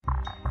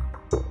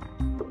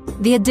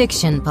The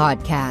Addiction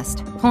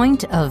Podcast,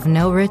 Point of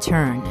No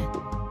Return.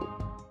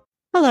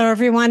 Hello,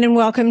 everyone, and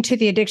welcome to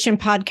the Addiction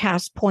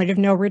Podcast, Point of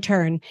No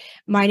Return.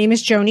 My name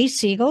is Jeannine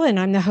Siegel, and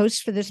I'm the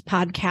host for this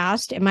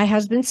podcast. And my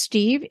husband,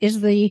 Steve,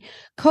 is the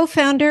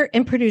co-founder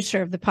and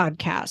producer of the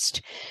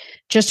podcast.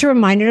 Just a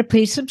reminder to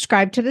please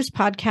subscribe to this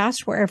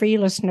podcast wherever you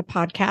listen to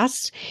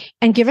podcasts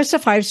and give us a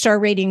 5-star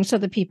rating so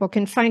that people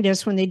can find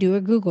us when they do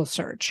a Google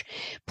search.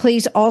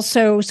 Please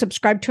also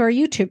subscribe to our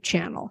YouTube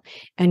channel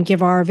and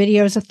give our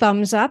videos a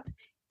thumbs up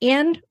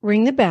and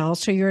ring the bell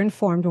so you're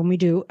informed when we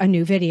do a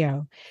new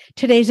video.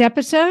 Today's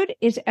episode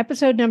is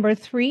episode number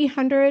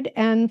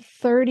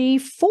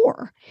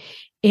 334.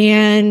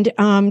 And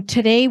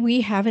today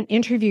we have an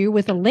interview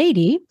with a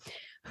lady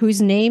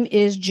whose name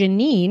is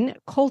Jeannine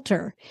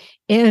Coulter.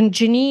 And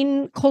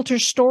Jeannine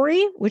Coulter's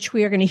story, which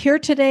we are going to hear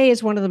today,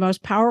 is one of the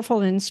most powerful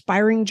and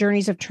inspiring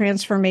journeys of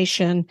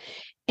transformation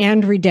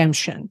and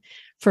redemption.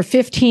 For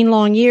 15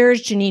 long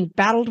years, Jeannine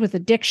battled with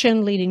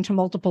addiction, leading to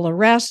multiple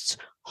arrests,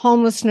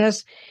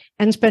 homelessness,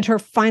 and spent her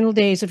final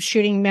days of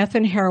shooting meth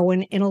and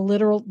heroin in a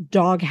literal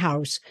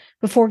doghouse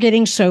before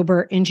getting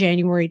sober in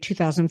January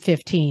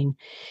 2015.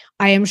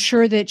 I am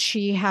sure that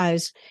she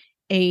has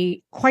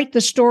quite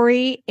the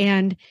story,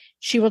 and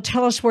she will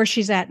tell us where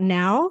she's at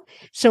now.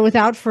 So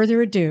without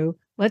further ado,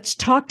 let's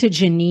talk to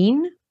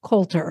Jeannine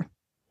Coulter.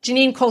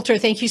 Jeannine Coulter,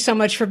 thank you so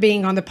much for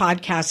being on the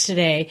podcast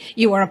today.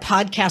 You are a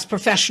podcast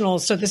professional,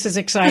 so this is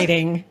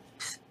exciting.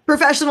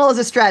 Professional is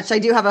a stretch. I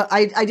do have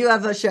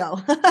a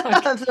show,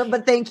 okay.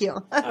 But thank you.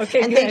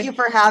 Okay, and good. Thank you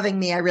for having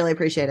me. I really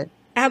appreciate it.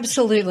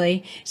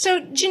 Absolutely.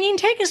 So Jeannine,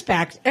 take us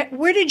back.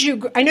 Where did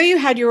you, I know you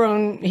had your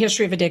own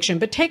history of addiction,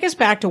 but take us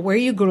back to where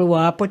you grew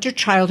up, what your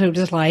childhood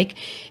was like,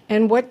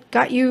 and what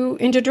got you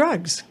into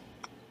drugs.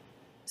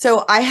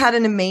 So I had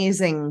an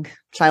amazing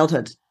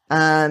childhood.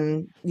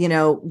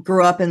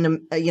 Grew up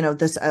in,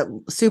 this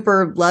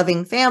super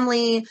loving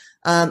family.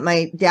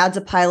 My dad's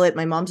a pilot.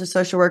 My mom's a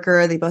social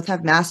worker. They both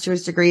have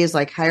master's degrees,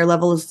 like higher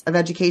levels of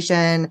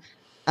education.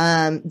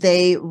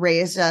 They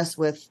raised us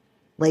with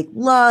like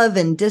love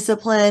and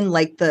discipline,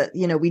 like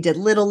we did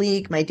Little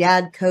League. My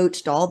dad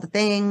coached all the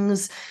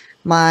things.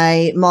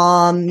 My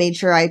mom made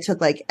sure I took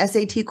like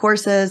SAT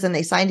courses, and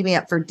they signed me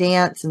up for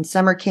dance and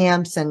summer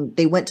camps, and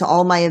they went to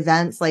all my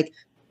events. Like,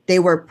 they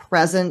were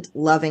present,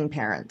 loving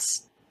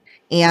parents.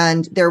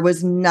 And there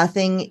was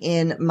nothing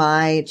in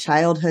my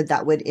childhood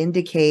that would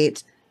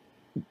indicate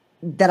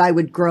that I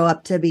would grow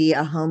up to be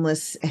a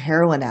homeless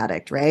heroin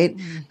addict, right?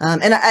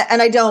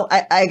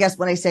 I guess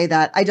when I say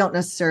that, I don't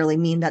necessarily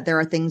mean that there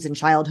are things in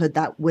childhood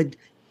that would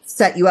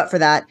set you up for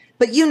that.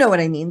 But you know what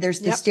I mean?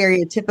 There's the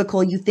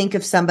stereotypical, you think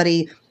of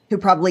somebody who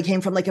probably came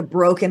from like a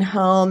broken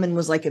home and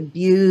was like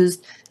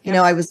abused. You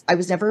know, I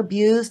was never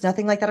abused.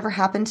 Nothing like that ever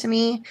happened to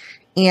me.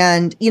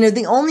 And,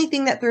 the only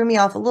thing that threw me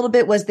off a little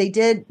bit was they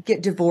did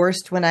get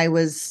divorced when I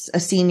was a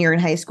senior in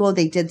high school.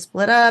 They did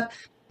split up.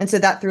 And so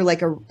that threw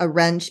like a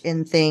wrench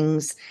in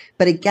things.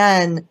 But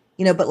again,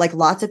 but like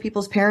lots of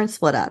people's parents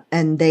split up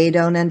and they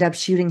don't end up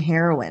shooting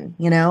heroin,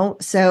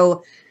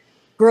 So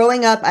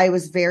growing up, I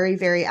was very,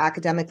 very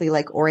academically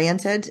like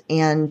oriented,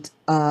 and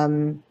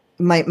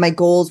my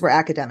goals were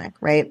academic,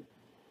 right?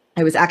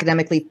 I was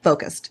academically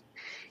focused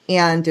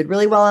and did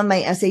really well on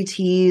my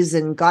SATs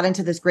and got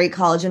into this great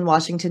college in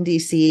Washington,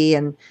 D.C.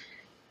 And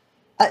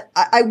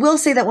I will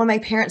say that when my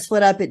parents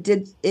split up, it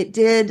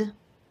did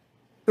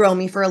throw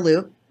me for a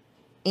loop.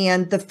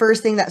 And the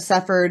first thing that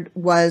suffered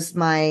was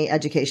my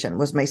education,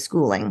 was my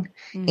schooling.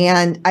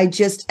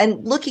 Mm-hmm.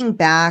 And looking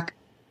back,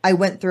 I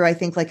went through, I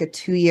think, like a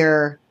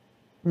 2-year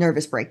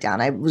nervous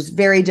breakdown. I was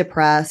very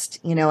depressed.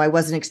 I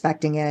wasn't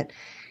expecting it.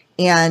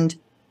 And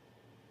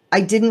I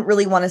didn't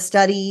really want to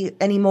study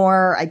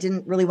anymore. I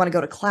didn't really want to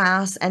go to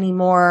class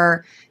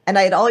anymore. And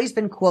I had always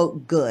been,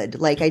 quote, good.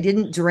 Like, I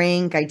didn't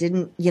drink. I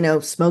didn't,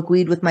 smoke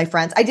weed with my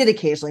friends. I did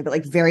occasionally, but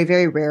like very,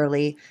 very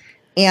rarely.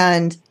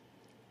 And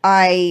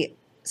I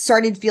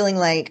started feeling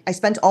like I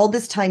spent all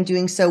this time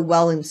doing so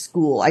well in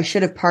school. I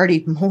should have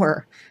partied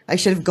more. I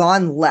should have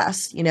gone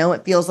less.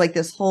 It feels like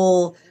this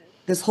whole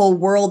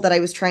world that I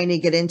was trying to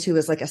get into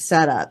is like a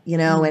setup,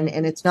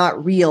 and it's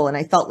not real. And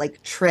I felt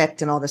like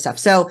tricked and all this stuff.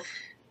 So,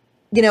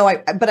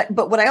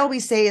 but what I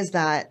always say is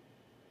that,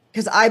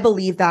 because I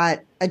believe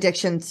that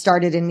addiction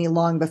started in me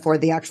long before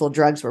the actual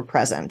drugs were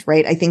present,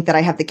 right? I think that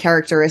I have the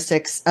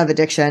characteristics of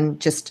addiction,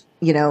 just,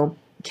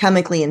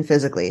 chemically and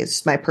physically. It's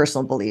just my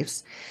personal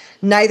beliefs.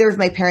 Neither of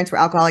my parents were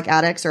alcoholic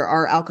addicts or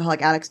are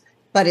alcoholic addicts,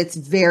 but it's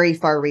very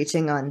far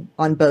reaching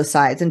on both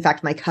sides. In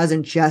fact, my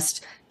cousin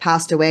just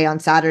passed away on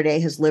Saturday.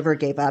 His liver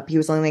gave up. He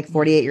was only like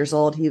 48 years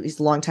old. He's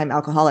a longtime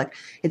alcoholic.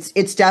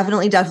 It's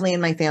definitely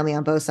in my family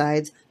on both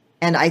sides.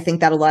 And I think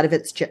that a lot of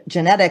it's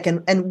genetic.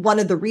 And one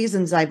of the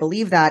reasons I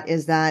believe that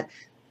is that,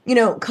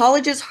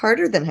 college is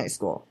harder than high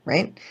school,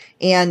 right?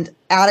 And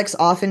addicts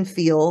often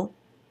feel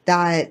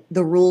that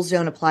the rules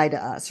don't apply to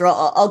us, or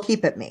I'll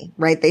keep it me,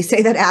 right? They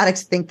say that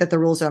addicts think that the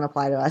rules don't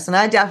apply to us. And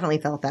I definitely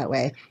felt that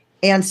way.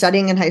 And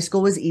studying in high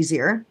school was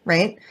easier,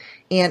 right?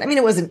 And I mean,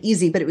 it wasn't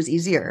easy, but it was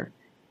easier.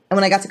 And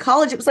when I got to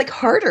college, it was like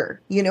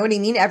harder. You know what I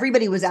mean?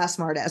 Everybody was as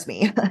smart as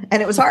me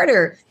and it was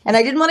harder. And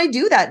I didn't want to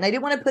do that. And I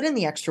didn't want to put in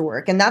the extra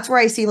work. And that's where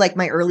I see like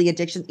my early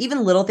addiction,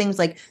 even little things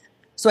like,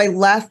 so I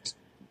left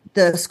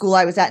the school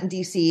I was at in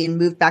DC and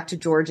moved back to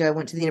Georgia,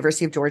 went to the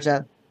University of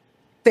Georgia,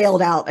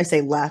 failed out. I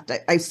say left.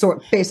 I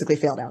basically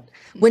failed out,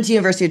 went to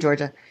University of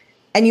Georgia.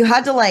 And you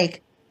had to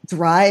like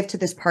drive to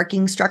this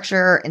parking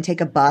structure and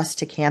take a bus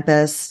to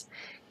campus.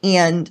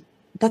 And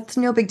that's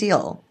no big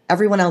deal.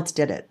 Everyone else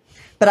did it.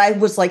 But I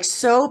was like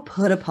so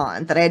put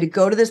upon that I had to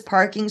go to this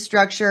parking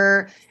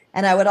structure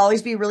and I would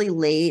always be really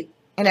late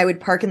and I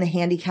would park in the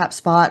handicap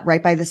spot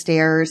right by the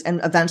stairs.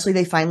 And eventually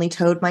they finally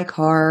towed my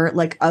car,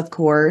 like, of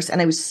course.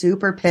 And I was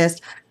super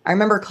pissed. I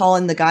remember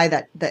calling the guy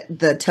that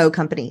the tow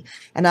company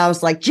and I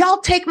was like, "Did y'all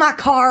take my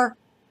car?"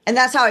 And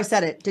that's how I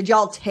said it. "Did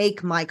y'all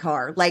take my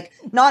car?" Like,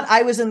 not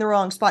I was in the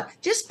wrong spot.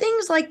 Just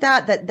things like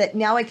that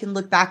now I can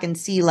look back and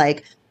see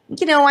like,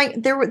 you know,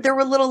 there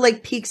were little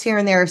like peaks here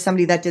and there of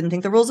somebody that didn't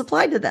think the rules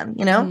applied to them,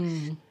 you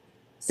know?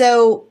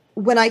 So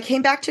when I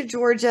came back to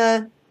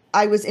Georgia,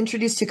 I was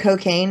introduced to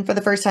cocaine for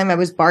the first time. I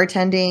was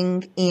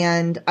bartending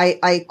and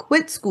I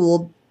quit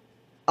school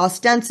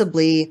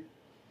ostensibly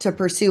to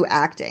pursue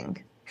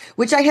acting,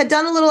 which I had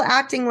done a little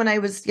acting when I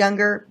was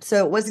younger.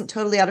 So it wasn't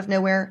totally out of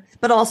nowhere,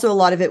 but also a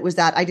lot of it was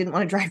that I didn't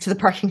want to drive to the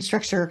parking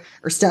structure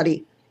or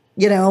study,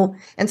 you know?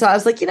 And so I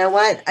was like, you know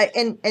what?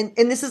 And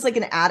this is like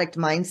an addict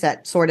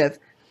mindset sort of.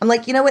 I'm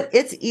like, you know what?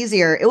 It's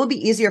easier. It will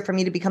be easier for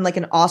me to become like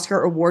an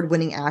Oscar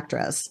award-winning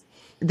actress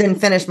than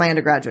finish my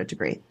undergraduate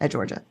degree at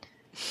Georgia.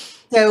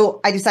 So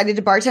I decided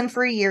to bartend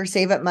for a year,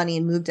 save up money,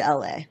 and move to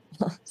LA.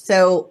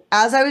 So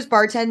as I was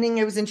bartending,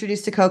 I was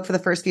introduced to Coke for the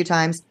first few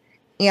times.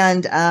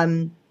 And,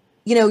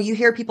 you know, you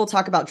hear people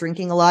talk about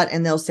drinking a lot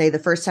and they'll say the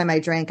first time I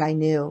drank, I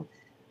knew.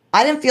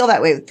 I didn't feel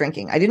that way with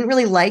drinking. I didn't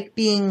really like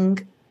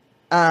being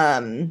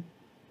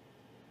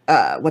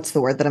what's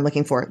the word that I'm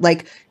looking for?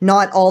 Like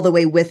not all the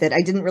way with it.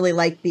 I didn't really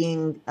like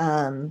being,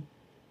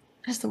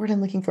 what's the word I'm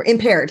looking for?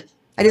 Impaired.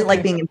 I didn't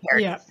like being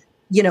impaired,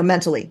 you know,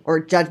 mentally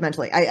or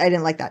judgmentally. I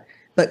didn't like that.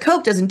 But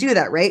Coke doesn't do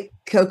that, right?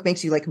 Coke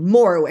makes you like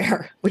more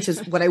aware, which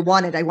is what I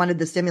wanted. I wanted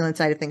the stimulant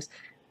side of things.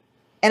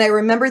 And I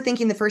remember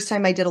thinking the first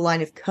time I did a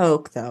line of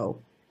Coke, though,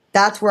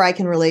 that's where I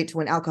can relate to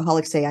when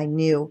alcoholics say I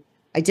knew.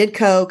 I did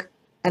Coke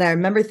and I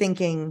remember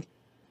thinking,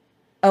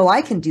 oh,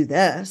 I can do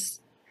this.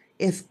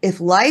 If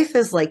life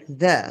is like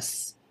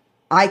this,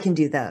 I can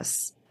do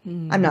this.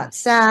 I'm not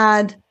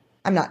sad.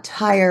 I'm not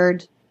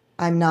tired.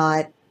 I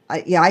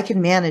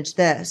can manage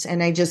this.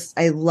 And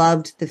I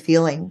loved the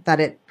feeling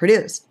that it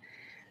produced.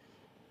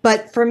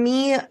 But for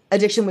me,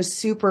 addiction was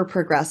super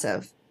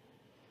progressive.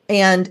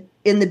 And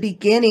in the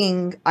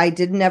beginning, I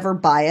did never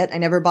buy it. I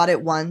never bought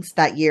it once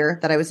that year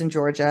that I was in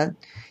Georgia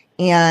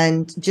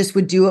and just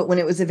would do it when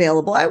it was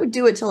available. I would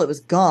do it till it was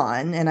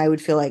gone and I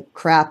would feel like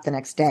crap the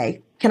next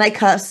day. Can I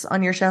cuss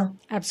on your show?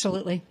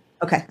 Absolutely.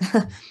 Okay.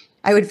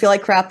 I would feel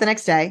like crap the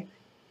next day.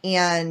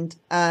 And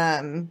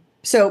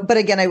but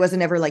again, I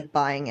wasn't ever like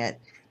buying it.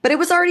 But it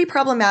was already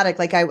problematic.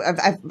 Like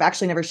I've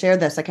actually never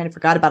shared this. I kind of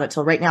forgot about it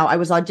till right now. I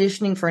was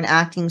auditioning for an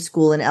acting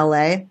school in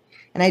LA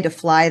and I had to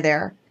fly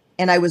there.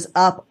 And I was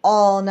up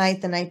all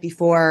night the night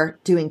before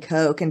doing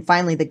Coke. And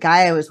finally the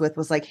guy I was with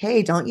was like,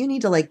 "Hey, don't you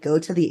need to like go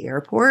to the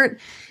airport?"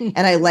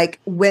 And I like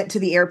went to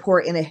the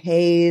airport in a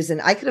haze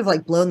and I could have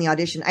like blown the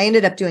audition. I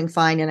ended up doing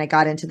fine. And I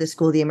got into the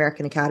school, the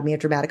American Academy of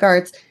Dramatic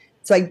Arts.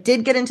 So I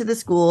did get into the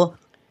school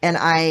and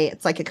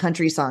it's like a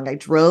country song. I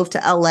drove to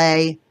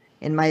LA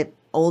in my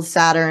old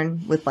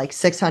Saturn with like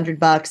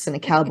 $600 and a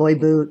cowboy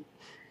boot.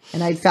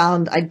 And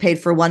I'd paid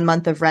for 1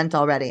 month of rent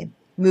already,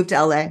 moved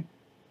to LA.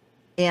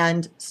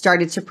 And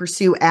started to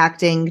pursue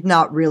acting,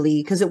 not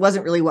really, because it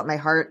wasn't really what my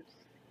heart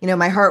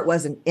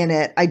wasn't in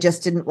it. I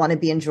just didn't want to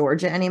be in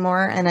Georgia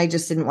anymore. And I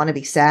just didn't want to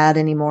be sad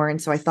anymore. And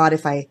so I thought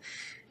if I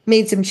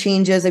made some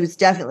changes, I was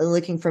definitely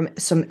looking for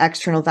some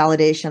external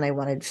validation. I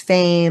wanted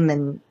fame.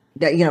 And,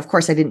 you know, of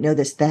course, I didn't know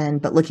this then.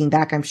 But looking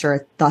back, I'm sure I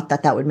thought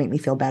that would make me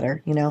feel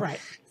better, you know? Right.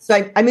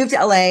 So I moved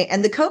to LA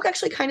and the Coke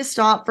actually kind of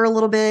stopped for a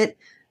little bit.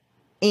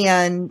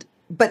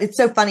 But it's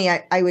so funny.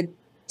 I would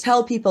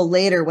tell people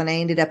later when I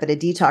ended up at a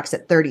detox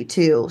at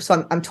 32.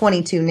 So I'm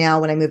 22 now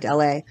when I moved to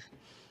LA.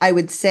 I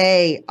would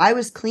say I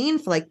was clean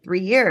for like 3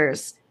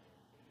 years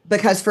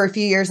because for a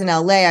few years in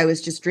LA, I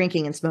was just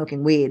drinking and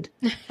smoking weed.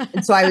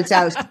 And so I would say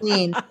I was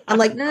clean. I'm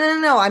like,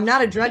 no, I'm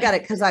not a drug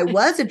addict because I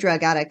was a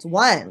drug addict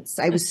once.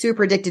 I was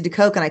super addicted to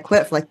Coke and I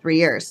quit for like 3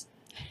 years.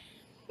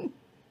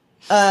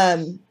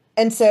 And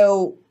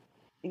so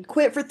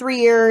quit for 3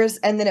 years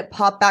and then it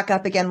popped back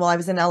up again while I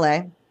was in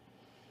LA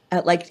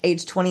at like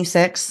age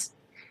 26.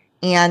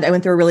 And I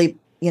went through a really,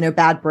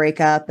 bad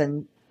breakup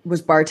and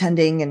was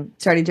bartending and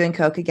started doing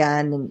Coke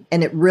again.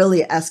 And it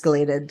really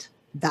escalated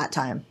that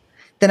time.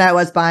 Then I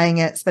was buying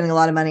it, spending a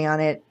lot of money on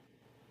it.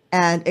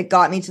 And it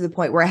got me to the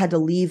point where I had to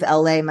leave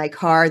LA. My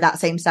car, that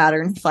same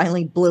Saturn,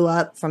 finally blew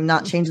up from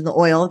not changing the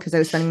oil because I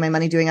was spending my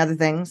money doing other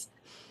things.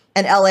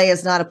 And LA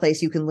is not a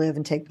place you can live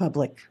and take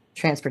public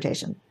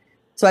transportation.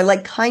 So I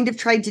like kind of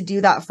tried to do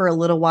that for a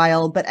little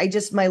while, but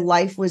my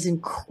life was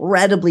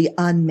incredibly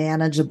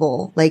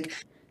unmanageable. Like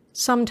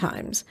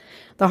sometimes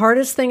the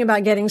hardest thing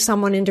about getting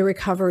someone into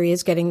recovery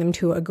is getting them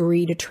to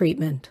agree to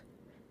treatment.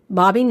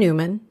 Bobby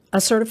Newman, a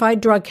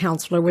certified drug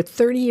counselor with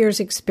 30 years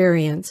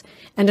experience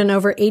and an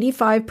over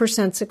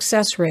 85%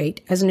 success rate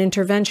as an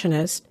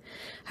interventionist,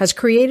 has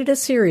created a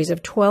series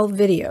of 12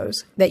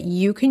 videos that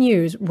you can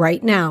use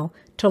right now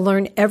to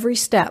learn every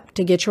step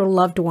to get your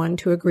loved one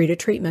to agree to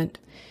treatment.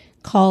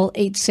 Call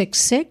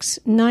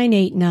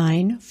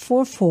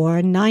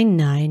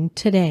 866-989-4499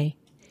 today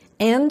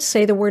and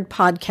say the word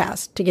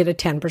podcast to get a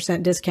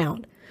 10%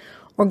 discount.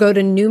 Or go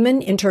to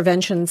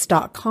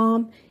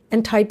newmaninterventions.com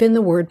and type in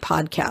the word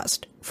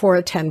podcast for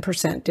a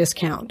 10%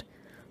 discount.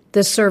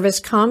 This service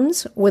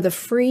comes with a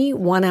free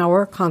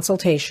 1-hour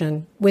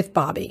consultation with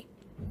Bobby.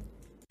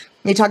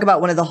 You talk about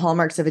one of the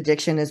hallmarks of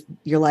addiction is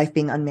your life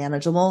being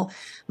unmanageable.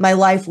 My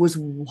life was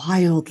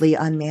wildly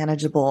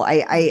unmanageable.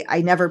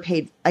 I never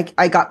paid.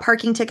 I got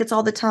parking tickets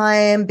all the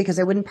time because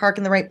I wouldn't park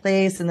in the right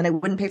place. And then I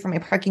wouldn't pay for my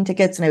parking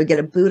tickets and I would get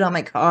a boot on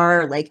my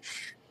car. Like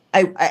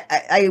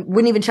I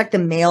wouldn't even check the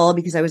mail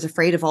because I was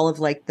afraid of all of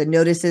like the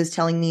notices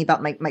telling me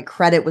about my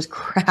credit was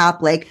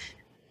crap. Like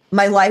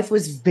my life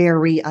was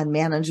very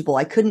unmanageable.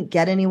 I couldn't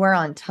get anywhere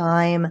on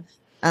time.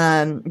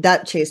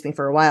 That chased me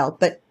for a while,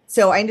 but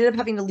so I ended up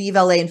having to leave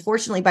LA.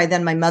 Unfortunately, by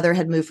then my mother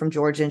had moved from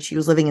Georgia and she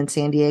was living in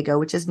San Diego,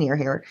 which is near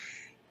here.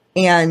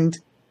 And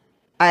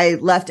I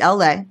left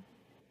LA,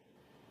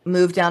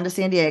 moved down to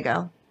San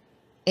Diego.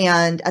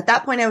 And at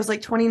that point I was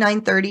like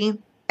 29, 30.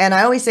 And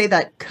I always say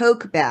that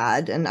Coke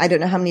bad, and I don't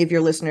know how many of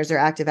your listeners are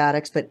active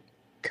addicts, but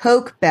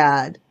Coke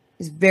bad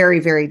is very,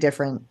 very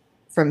different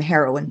from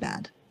heroin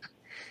bad.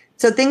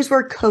 So things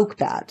were Coke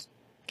bad.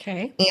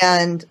 Okay.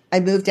 And I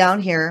moved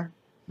down here,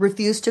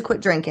 refused to quit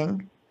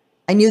drinking.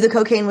 I knew the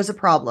cocaine was a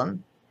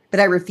problem,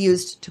 but I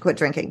refused to quit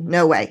drinking.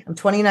 No way. I'm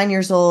 29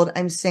 years old.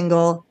 I'm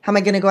single. How am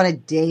I going to go on a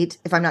date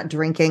if I'm not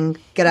drinking?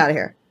 Get out of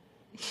here.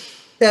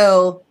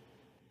 So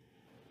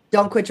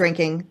don't quit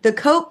drinking. The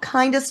coke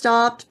kind of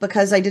stopped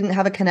because I didn't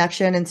have a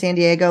connection in San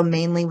Diego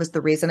mainly was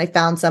the reason. I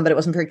found some, but it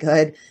wasn't very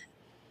good.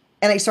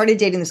 And I started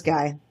dating this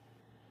guy.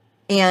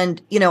 And,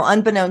 you know,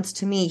 unbeknownst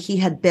to me, he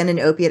had been an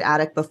opiate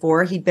addict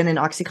before. He'd been an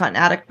OxyContin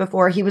addict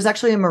before. He was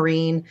actually a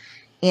Marine.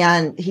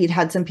 And he'd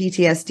had some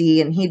PTSD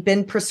and he'd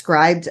been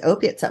prescribed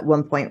opiates at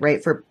one point,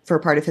 right, for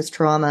part of his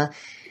trauma.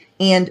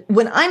 And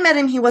when I met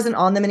him, he wasn't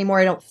on them anymore.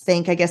 I don't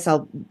think. I guess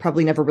I'll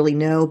probably never really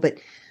know. But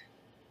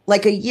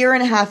like a year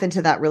and a half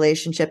into that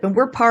relationship, and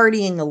we're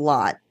partying a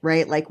lot,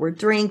 right? Like we're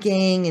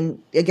drinking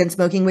and again,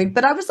 smoking weed.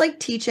 But I was like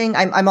teaching.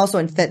 I'm also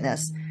in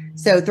fitness.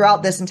 So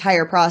throughout this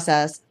entire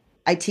process,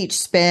 I teach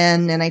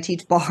spin and I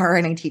teach bar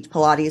and I teach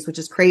Pilates, which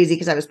is crazy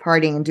because I was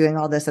partying and doing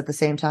all this at the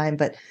same time.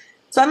 But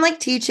so I'm like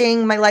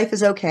teaching, my life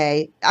is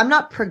okay. I'm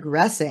not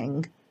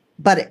progressing,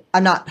 but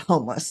I'm not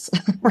homeless,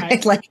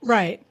 right?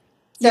 Right.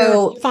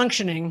 So you're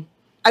functioning.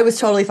 I was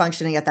totally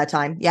functioning at that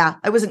time. Yeah.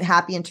 I wasn't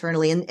happy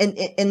internally.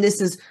 And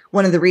this is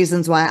one of the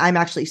reasons why I'm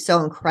actually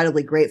so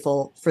incredibly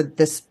grateful for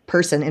this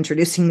person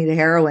introducing me to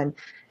heroin.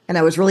 And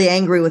I was really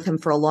angry with him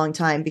for a long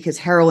time because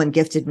heroin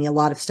gifted me a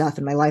lot of stuff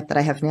in my life that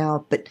I have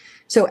now. But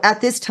so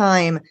at this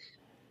time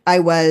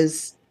I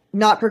was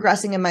not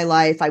progressing in my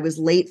life. I was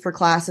late for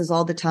classes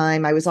all the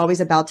time. I was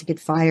always about to get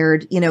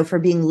fired, you know, for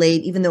being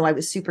late, even though I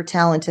was super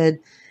talented.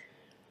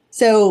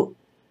 So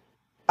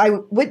I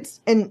went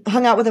and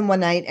hung out with him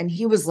one night and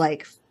he was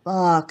like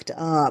fucked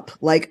up,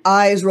 like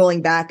eyes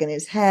rolling back in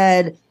his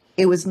head.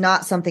 It was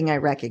not something I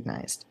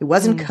recognized. It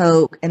wasn't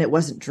Coke and it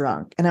wasn't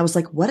drunk. And I was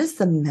like, what is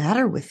the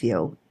matter with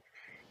you?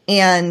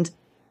 And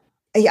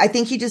I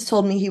think he just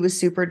told me he was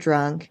super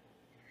drunk.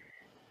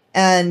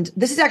 And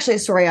this is actually a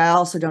story I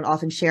also don't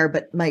often share,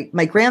 but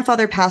my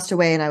grandfather passed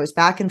away and I was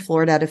back in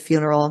Florida at a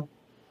funeral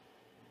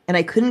and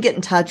I couldn't get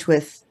in touch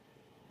with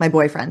my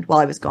boyfriend while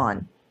I was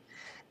gone.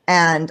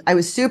 And I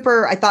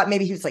thought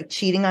maybe he was like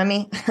cheating on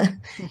me.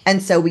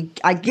 And so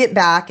I get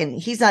back and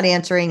he's not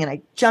answering and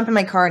I jump in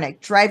my car and I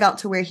drive out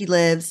to where he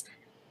lives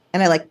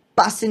and I like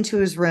bust into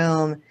his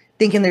room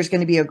thinking there's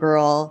going to be a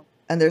girl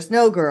and there's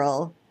no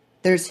girl.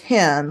 There's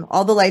him.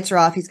 All the lights are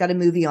off. He's got a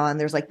movie on.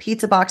 There's like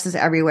pizza boxes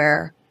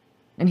everywhere.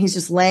 And he's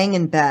just laying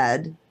in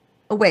bed,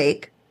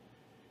 awake.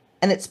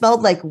 And it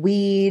smelled like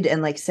weed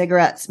and like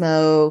cigarette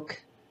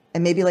smoke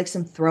and maybe like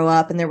some throw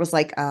up. And there was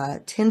like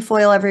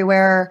tinfoil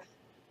everywhere.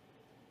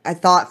 I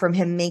thought from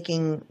him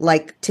making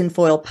like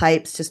tinfoil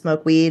pipes to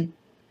smoke weed.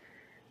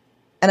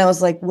 And I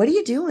was like, what are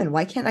you doing?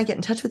 Why can't I get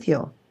in touch with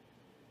you?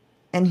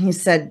 And he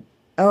said,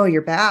 oh,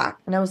 you're back.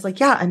 And I was like,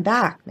 yeah, I'm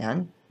back,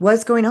 man.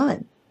 What's going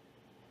on?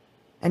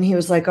 And he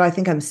was like, oh, I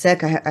think I'm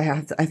sick. I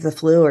have the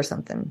flu or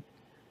something. And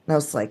I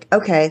was like,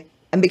 okay.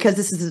 And because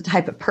this is the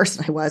type of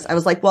person I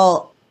was like,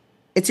 well,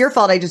 it's your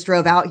fault. I just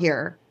drove out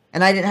here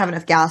and I didn't have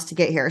enough gas to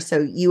get here. So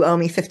you owe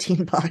me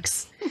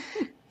 $15.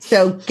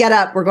 So get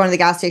up. We're going to the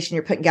gas station.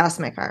 You're putting gas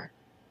in my car,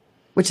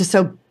 which is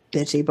so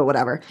bitchy, but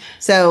whatever.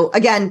 So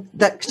again,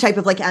 that type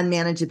of like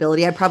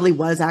unmanageability. I probably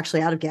was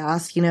actually out of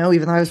gas, even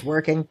though I was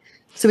working.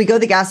 So we go to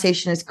the gas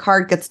station, his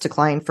card gets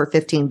declined for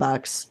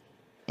 $15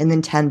 and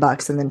then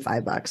 $10 and then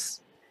 $5.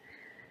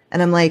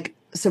 And I'm like,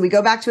 so we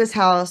go back to his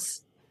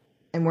house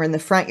and we're in the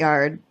front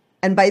yard.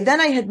 And by then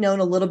I had known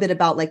a little bit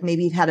about like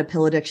maybe he'd had a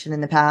pill addiction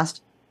in the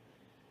past.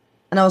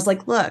 And I was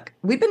like, look,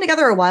 we've been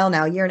together a while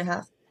now, a year and a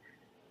half.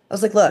 I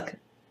was like, look,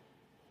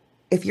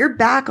 if you're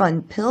back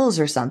on pills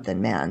or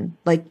something, man,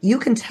 like you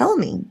can tell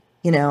me,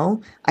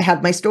 I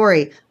had my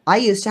story. I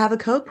used to have a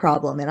coke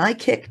problem and I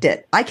kicked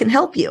it. I can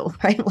help you,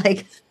 right?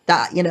 Like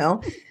that,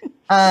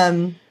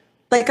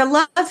 like I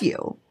love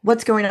you.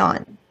 What's going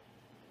on?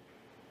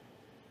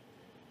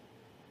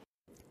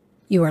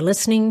 You are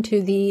listening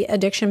to the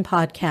Addiction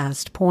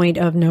Podcast, Point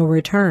of No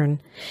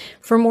Return.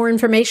 For more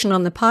information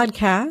on the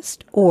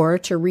podcast or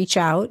to reach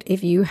out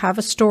if you have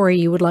a story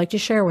you would like to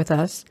share with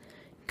us,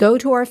 go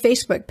to our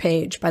Facebook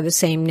page by the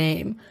same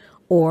name,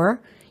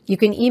 or you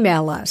can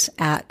email us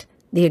at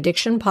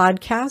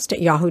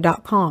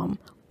theaddictionpodcast@yahoo.com,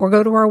 or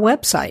go to our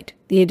website,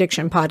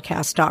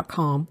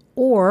 theaddictionpodcast.com,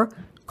 or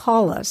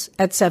call us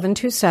at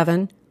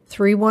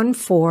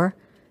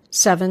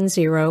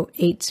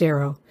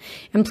 727-314-7080.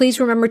 And please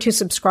remember to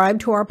subscribe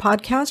to our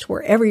podcast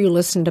wherever you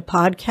listen to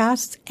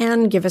podcasts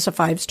and give us a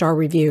 5-star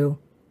review.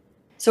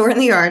 So we're in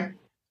the yard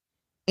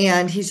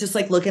and he's just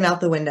like looking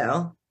out the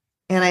window.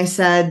 And I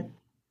say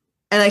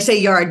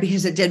yard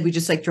because we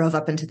just like drove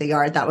up into the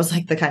yard. That was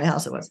like the kind of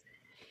house it was.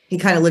 He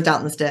kind of lived out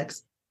in the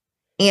sticks.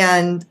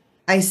 And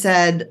I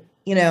said,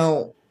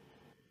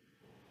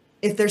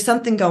 if there's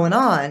something going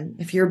on,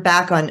 if you're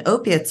back on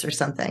opiates or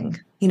something,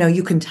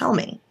 you can tell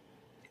me.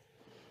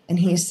 And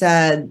he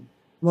said,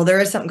 well, there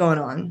is something going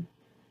on.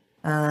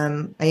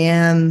 I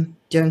am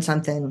doing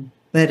something,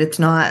 but it's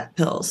not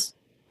pills.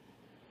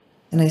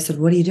 And I said,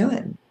 what are you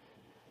doing?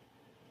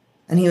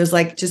 And he was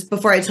like, just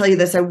before I tell you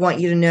this, I want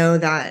you to know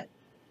that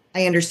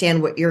I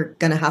understand what you're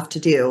going to have to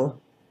do.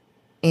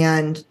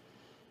 And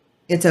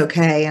it's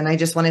okay. And I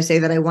just want to say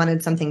that I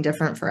wanted something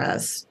different for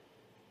us.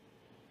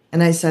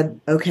 And I said,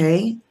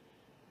 okay.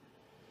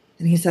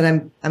 And he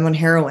said, I'm on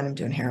heroin. I'm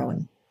doing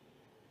heroin.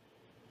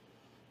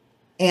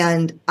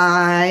 And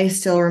I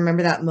still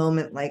remember that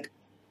moment. Like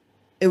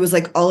it was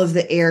like all of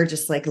the air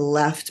just like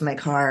left my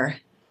car.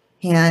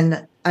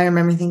 And I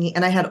remember thinking,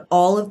 and I had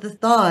all of the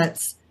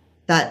thoughts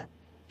that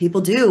people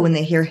do when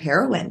they hear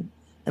heroin.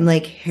 I'm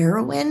like,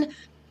 heroin?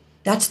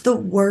 That's the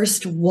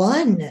worst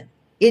one.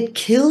 It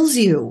kills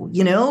you,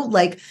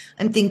 like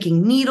I'm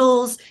thinking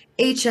needles,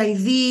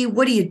 HIV,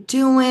 what are you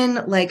doing?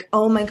 Like,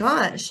 oh my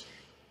gosh.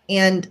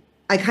 And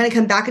I kind of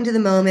come back into the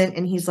moment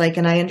and he's like,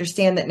 and I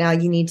understand that now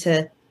you need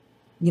to,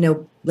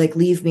 like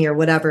leave me or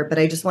whatever, but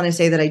I just want to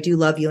say that I do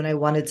love you and I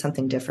wanted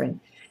something different.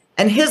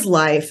 And his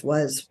life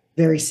was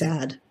very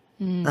sad.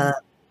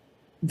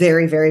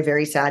 Very, very,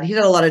 very sad. He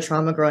had a lot of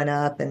trauma growing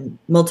up and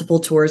multiple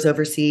tours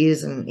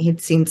overseas, and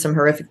he'd seen some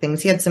horrific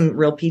things. He had some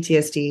real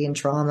PTSD and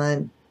trauma.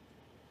 And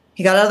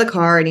he got out of the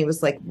car and he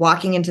was like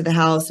walking into the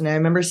house. And I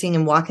remember seeing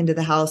him walk into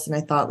the house and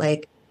I thought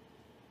like,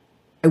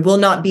 I will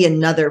not be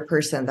another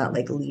person that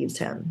like leaves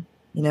him,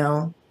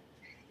 And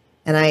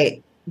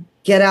I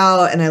get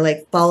out and I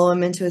like follow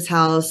him into his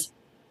house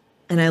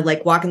and I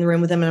like walk in the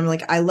room with him and I'm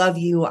like, I love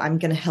you. I'm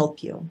going to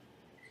help you.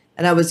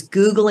 And I was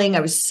Googling.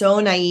 I was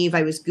so naive.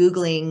 I was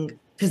Googling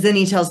because then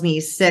he tells me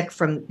he's sick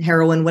from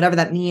heroin, whatever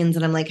that means.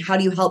 And I'm like, how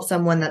do you help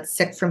someone that's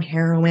sick from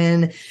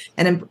heroin?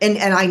 And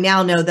I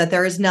now know that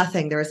there is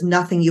nothing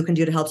you can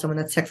do to help someone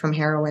that's sick from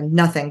heroin,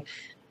 nothing.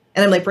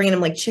 And I'm like bringing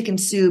him like chicken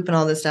soup and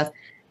all this stuff.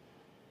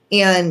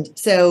 And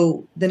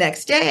so the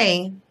next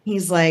day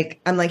he's like,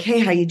 I'm like, hey,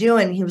 how you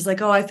doing? He was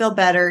like, oh, I feel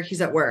better.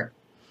 He's at work.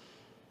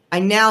 I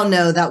now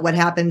know that what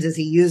happens is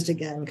he used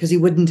again because he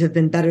wouldn't have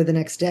been better the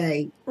next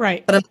day.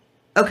 Right. But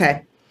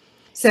okay.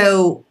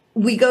 So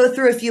we go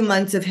through a few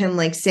months of him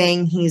like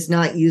saying he's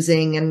not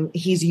using and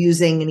he's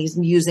using and he's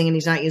using and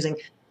he's not using.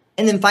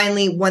 And then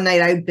finally one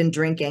night I'd been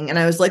drinking and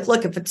I was like,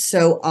 look, if it's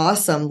so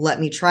awesome, let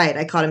me try it.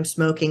 I caught him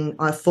smoking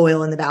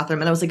foil in the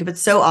bathroom and I was like, if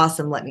it's so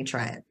awesome, let me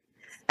try it.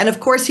 And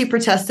of course he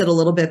protested a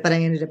little bit, but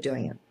I ended up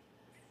doing it.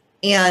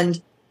 And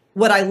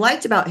what I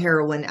liked about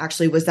heroin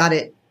actually was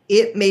that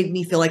it made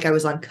me feel like I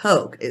was on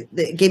coke.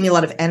 It gave me a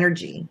lot of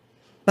energy.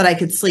 But I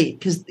could sleep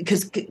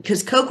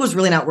because coke was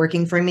really not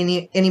working for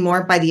me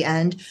anymore. By the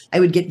end, I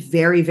would get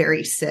very,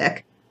 very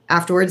sick.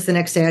 Afterwards, the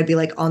next day, I'd be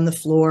like on the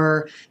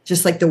floor,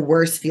 just like the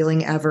worst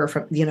feeling ever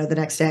from, the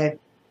next day.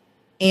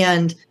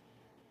 And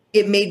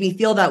it made me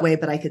feel that way,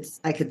 but I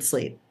could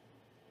sleep.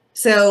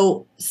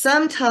 So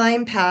some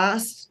time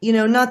passed,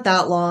 not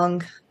that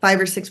long,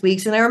 5 or 6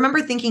 weeks. And I remember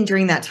thinking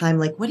during that time,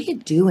 like, what are you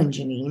doing,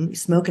 Jeannine? You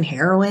smoking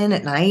heroin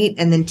at night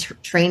and then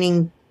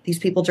training these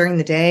people during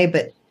the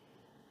day.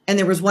 And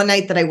there was one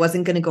night that I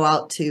wasn't going to go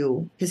out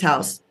to his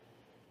house.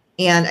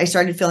 And I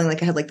started feeling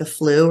like I had like the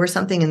flu or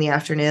something in the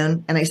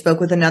afternoon. And I spoke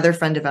with another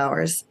friend of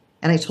ours.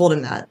 And I told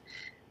him that.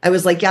 I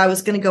was like, yeah, I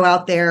was going to go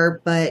out there,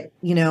 but,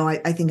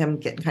 I think I'm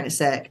getting kind of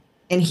sick.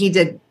 And he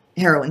did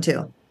heroin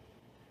too.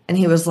 And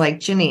he was like,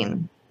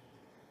 Jeannine,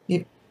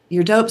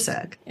 you're dope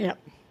sick. Yeah.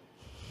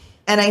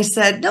 And I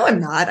said, no, I'm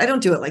not. I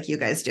don't do it like you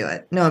guys do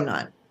it. No, I'm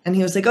not. And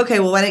he was like, okay,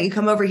 well, why don't you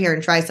come over here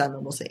and try some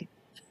and we'll see.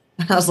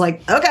 And I was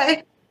like,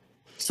 okay.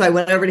 So I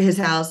went over to his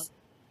house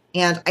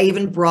and I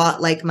even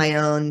brought like my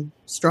own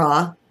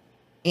straw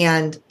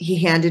and he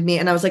handed me,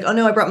 and I was like, oh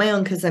no, I brought my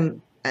own because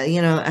I'm, I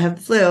have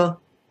the flu.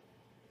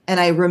 And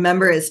I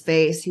remember his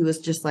face. He was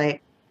just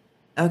like,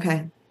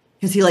 okay.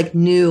 Because he like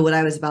knew what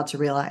I was about to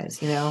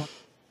realize,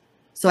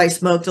 So I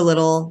smoked a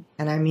little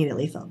and I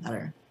immediately felt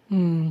better.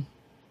 Mm.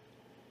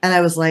 And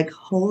I was like,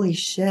 holy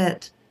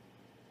shit.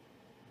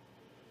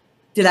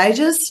 Did I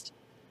just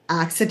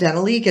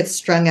accidentally get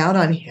strung out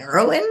on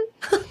heroin?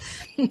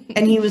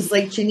 And he was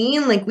like,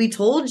 Jeannine, like we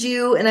told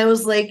you. And I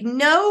was like,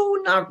 no,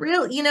 not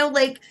really.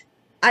 Like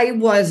I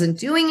wasn't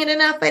doing it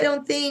enough, I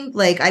don't think.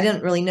 Like I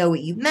didn't really know what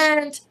you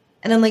meant.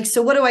 And I'm like,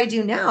 so what do I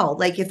do now?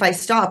 Like if I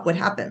stop, what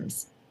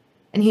happens?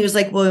 And he was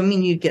like, well, I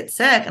mean, you'd get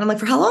sick. And I'm like,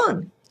 for how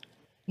long?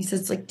 He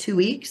says, it's like 2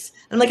 weeks.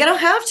 And I'm like, I don't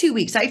have 2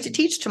 weeks. I have to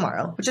teach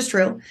tomorrow, which is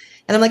true.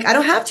 And I'm like, I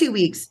don't have 2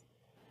 weeks.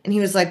 And he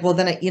was like, well,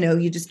 then,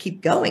 you just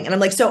keep going. And I'm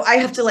like, so I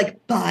have to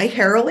like buy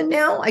heroin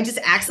now? I just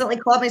accidentally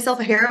called myself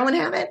a heroin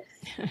habit.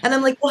 And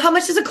I'm like, well, how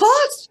much does it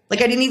cost?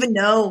 Like, I didn't even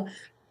know.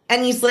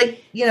 And he's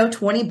like,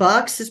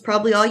 $20 is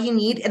probably all you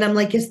need. And I'm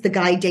like, is the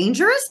guy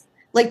dangerous?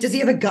 Like, does he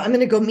have a gun? I'm going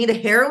to go meet a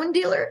heroin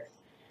dealer.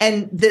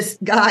 And this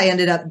guy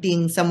ended up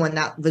being someone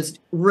that was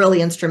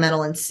really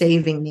instrumental in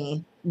saving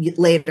me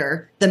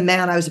later, the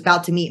man I was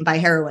about to meet and buy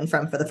heroin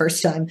from for the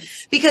first time,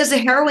 because a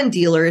heroin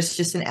dealer is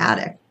just an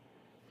addict,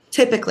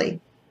 typically,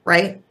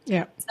 right?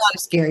 Yeah. It's not a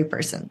scary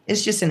person.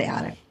 It's just an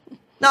addict.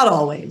 Not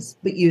always,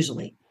 but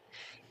usually.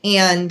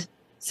 And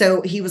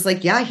so he was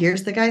like, yeah,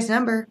 here's the guy's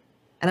number.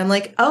 And I'm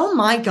like, oh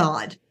my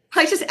God,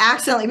 I just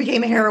accidentally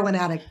became a heroin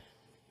addict.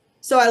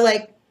 So I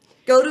like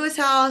go to his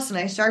house and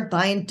I start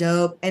buying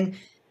dope, and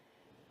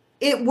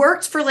it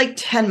worked for like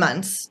 10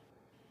 months.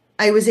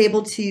 I was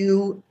able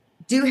to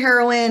do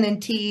heroin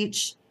and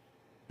teach,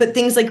 but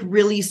things like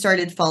really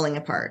started falling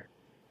apart.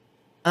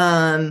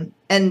 And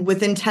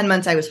within 10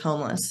 months, I was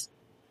homeless.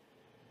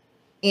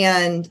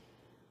 And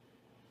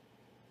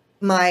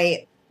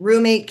my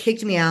roommate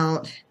kicked me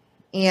out.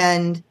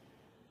 And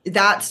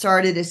that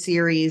started a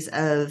series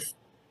of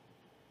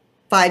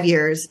 5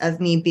 years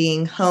of me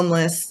being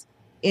homeless,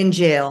 in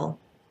jail,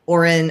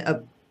 or in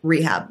a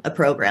rehab, a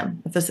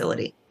program, a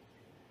facility.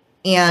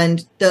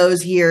 And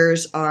those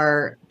years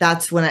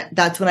that's when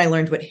I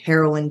learned what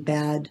heroin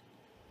bad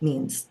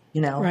means,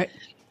 Right.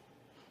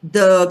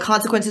 The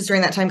consequences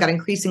during that time got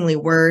increasingly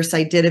worse.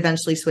 I did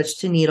eventually switch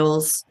to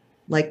needles,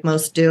 like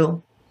most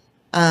do.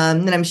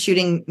 Then I'm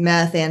shooting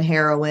meth and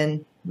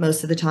heroin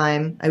most of the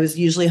time. I was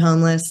usually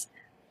homeless.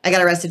 I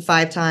got arrested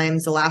 5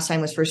 times. The last time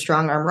was for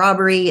strong arm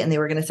robbery, and they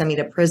were going to send me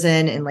to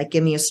prison and like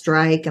give me a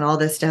strike and all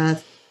this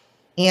stuff.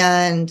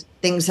 And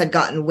things had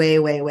gotten way,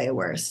 way, way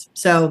worse.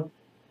 So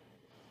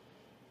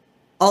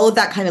all of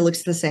that kind of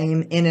looks the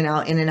same, in and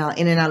out, in and out,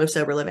 in and out of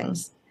sober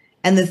livings.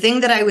 And the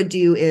thing that I would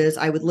do is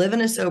I would live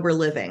in a sober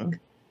living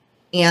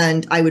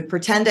and I would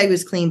pretend I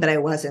was clean, but I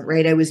wasn't,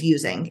 right? I was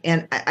using.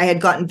 And I had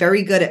gotten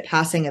very good at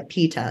passing a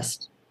P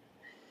test.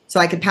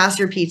 So I could pass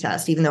your P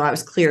test, even though I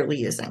was clearly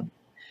using.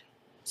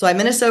 So I'm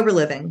in a sober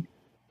living.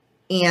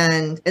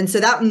 And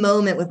so that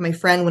moment with my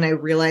friend, when I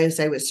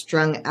realized I was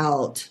strung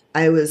out,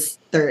 I was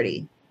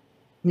 30.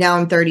 Now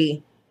I'm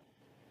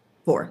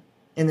 34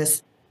 in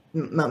this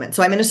moment.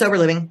 So I'm in a sober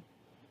living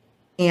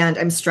and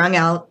I'm strung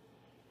out,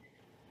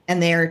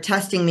 and they're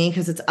testing me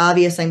because it's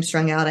obvious I'm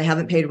strung out. I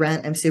haven't paid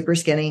rent. I'm super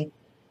skinny.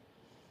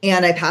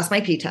 And I passed my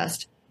P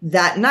test.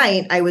 That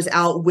night I was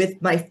out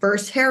with my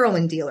first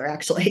heroin dealer,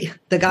 actually.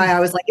 The guy,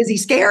 I was like, is he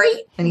scary?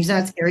 And he's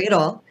not scary at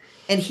all.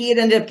 And he had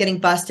ended up getting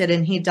busted,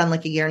 and he'd done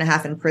like 1.5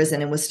 years in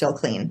prison and was still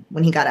clean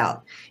when he got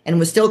out, and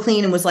was still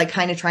clean and was like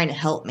kind of trying to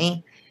help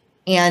me.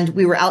 And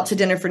we were out to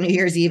dinner for New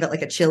Year's Eve at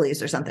like a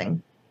Chili's or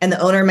something. And the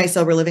owner of my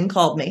sober living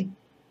called me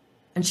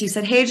and she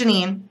said, hey,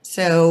 Jeannine,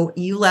 so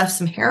you left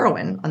some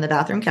heroin on the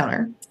bathroom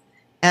counter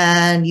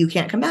and you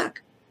can't come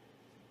back.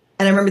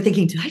 And I remember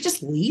thinking, did I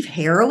just leave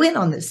heroin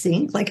on the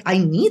sink? Like, I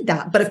need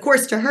that. But of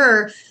course, to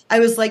her, I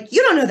was like,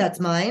 you don't know that's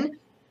mine.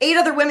 8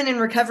 other women in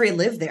recovery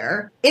live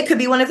there. It could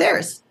be one of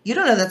theirs. You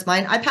don't know that's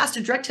mine. I passed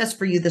a drug test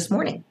for you this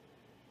morning.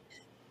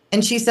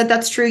 And she said,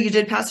 that's true. You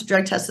did pass a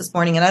drug test this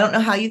morning. And I don't know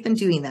how you've been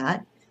doing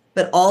that,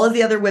 but all of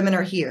the other women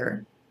are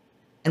here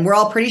and we're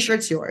all pretty sure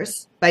it's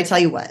yours. But I tell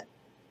you what,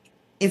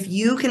 if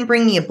you can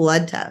bring me a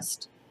blood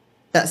test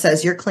that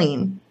says you're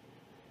clean,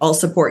 I'll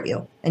support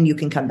you and you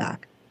can come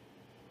back.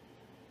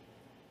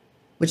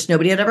 Which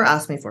nobody had ever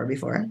asked me for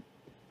before.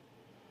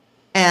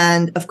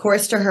 And of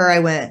course, to her, I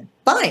went,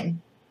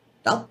 fine,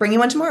 I'll bring you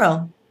one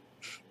tomorrow.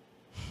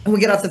 And we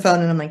get off the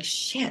phone and I'm like,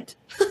 shit.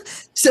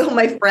 So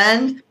my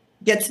friend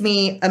gets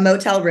me a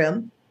motel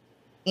room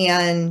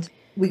and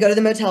we go to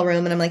the motel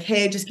room and I'm like,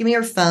 hey, just give me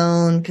your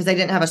phone. Because I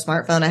didn't have a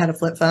smartphone. I had a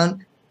flip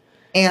phone.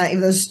 And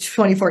even though it was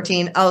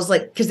 2014, I was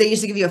like, because they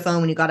used to give you a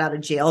phone when you got out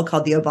of jail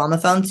called the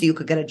Obama phone so you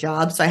could get a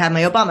job. So I had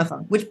my Obama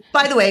phone, which,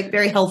 by the way,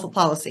 very helpful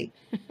policy.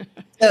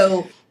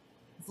 So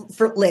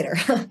for later.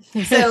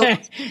 So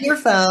your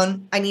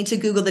phone, I need to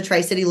Google the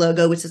Tri-City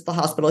logo, which is the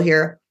hospital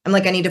here. I'm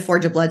like, I need to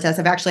forge a blood test.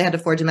 I've actually had to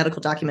forge a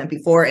medical document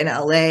before in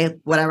LA,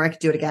 whatever. I could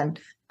do it again.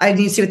 I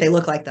need to see what they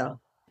look like though.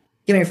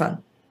 Give me your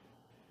phone.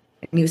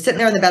 And he was sitting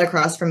there on the bed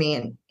across from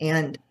me.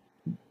 And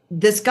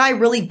this guy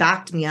really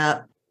backed me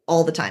up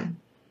all the time.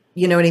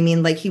 You know what I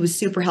mean? Like he was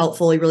super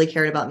helpful. He really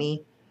cared about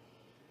me.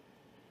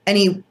 And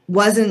he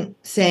wasn't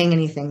saying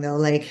anything though.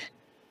 Like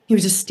he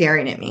was just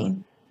staring at me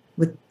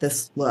with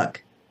this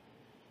look.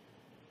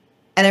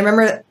 And I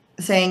remember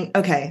saying,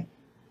 okay,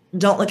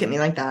 don't look at me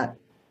like that.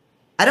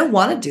 I don't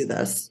want to do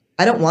this.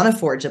 I don't want to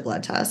forge a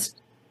blood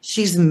test.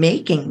 She's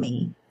making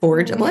me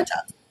forge a blood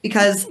test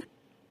because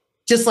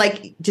just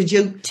like, did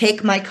you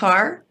take my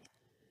car?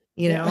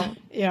 You know,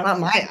 not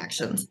my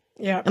actions.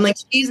 Yeah. I'm like,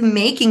 she's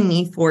making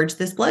me forge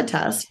this blood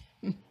test.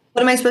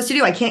 What am I supposed to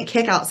do? I can't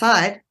kick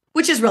outside,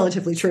 which is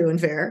relatively true and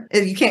fair.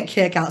 You can't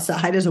kick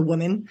outside as a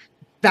woman.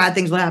 Bad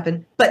things will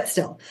happen, but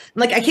still, I'm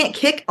like, I can't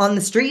kick on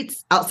the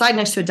streets outside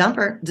next to a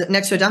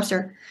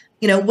dumpster.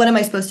 You know, what am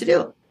I supposed to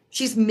do?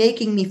 She's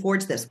making me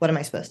forge this. What am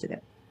I supposed to do?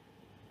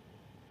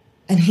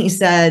 And he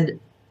said,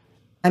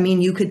 I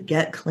mean, you could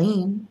get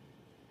clean.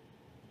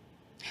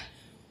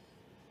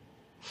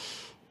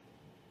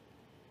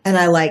 And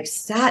I like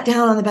sat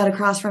down on the bed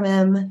across from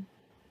him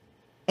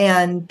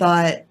and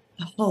thought,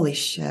 holy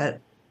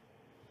shit.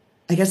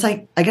 I guess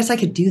I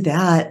could do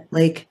that.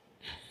 Like,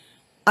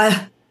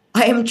 I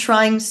am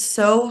trying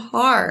so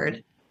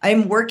hard.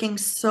 I'm working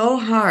so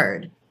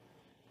hard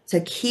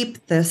to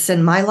keep this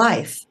in my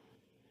life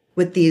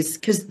with these,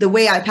 because the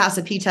way I pass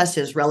a P test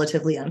is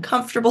relatively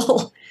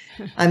uncomfortable.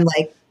 I'm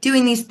like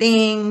doing these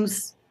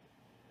things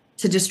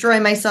to destroy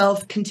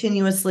myself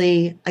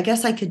continuously. I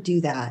guess I could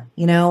do that,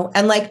 you know?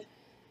 And like,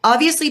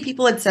 obviously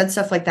people had said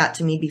stuff like that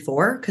to me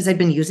before because I'd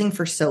been using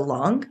for so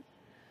long,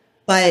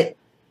 but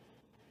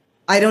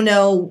I don't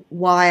know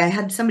why. I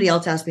had somebody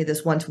else ask me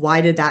this once.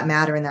 Why did that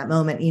matter in that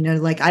moment? You know,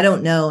 like, I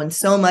don't know. And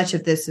so much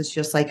of this is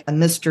just like a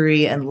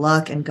mystery and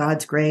luck and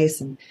God's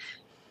grace.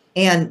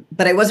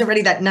 But I wasn't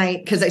ready that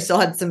night because I still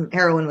had some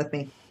heroin with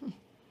me.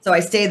 So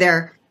I stayed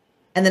there.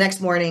 And the next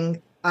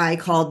morning I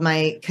called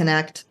my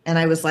connect and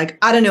I was like,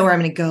 I don't know where I'm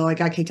going to go. I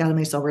got kicked out of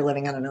my sober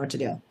living. I don't know what to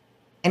do.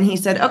 And he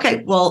said,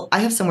 okay, well, I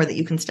have somewhere that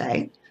you can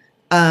stay.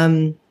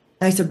 And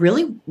I said,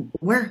 really?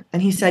 Where?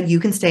 And he said, you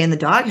can stay in the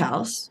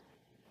doghouse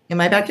in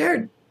my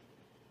backyard.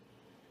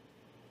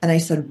 And I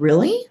said,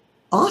 really?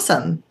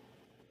 Awesome.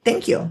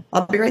 Thank you.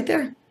 I'll be right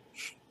there.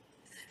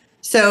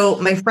 So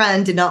my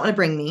friend did not want to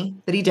bring me,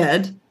 but he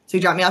did. So he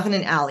dropped me off in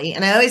an alley.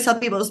 And I always tell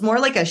people it was more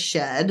like a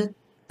shed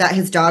that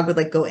his dog would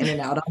like go in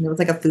and out on. It was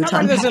like a futon.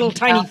 One of those little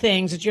tiny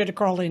things that you had to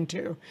crawl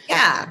into.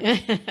 Yeah.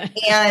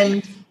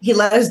 And he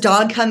let his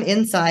dog come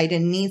inside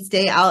and me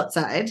stay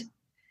outside.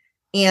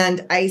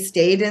 And I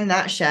stayed in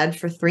that shed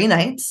for 3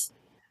 nights,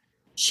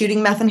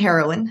 shooting meth and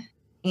heroin.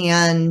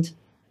 And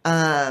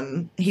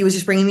he was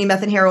just bringing me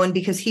meth and heroin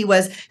because he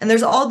was, and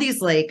there's all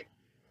these like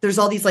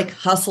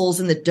hustles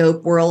in the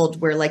dope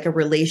world where like a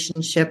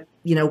relationship,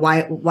 you know,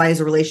 why is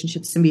a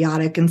relationship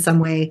symbiotic in some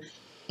way?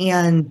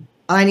 And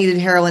I needed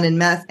heroin and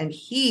meth, and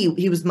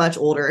he was much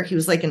older. He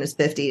was like in his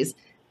 50s,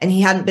 and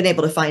he hadn't been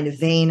able to find a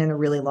vein in a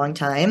really long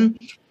time,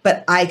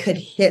 but I could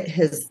hit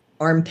his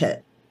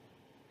armpit.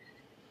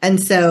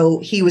 And so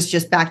he was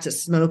just back to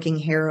smoking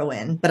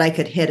heroin, but I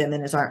could hit him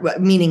in his arm,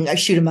 meaning I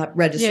shoot him up,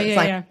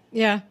 register.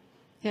 Yeah.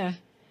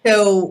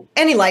 So,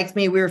 and he liked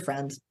me. We were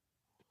friends.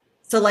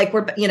 So like,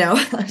 we're, you know,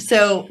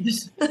 so,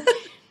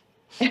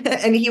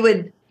 and he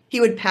would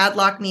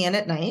padlock me in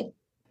at night,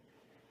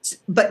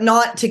 but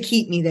not to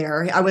keep me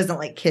there. I wasn't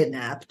like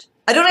kidnapped.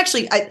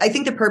 I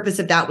think the purpose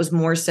of that was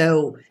more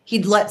so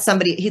he'd let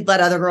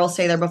other girls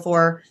stay there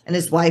before, and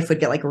his wife would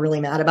get like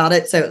really mad about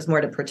it. So it was more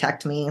to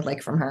protect me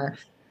like from her.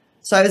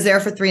 So I was there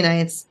for 3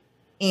 nights,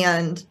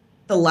 and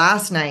the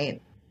last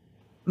night,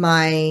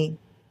 a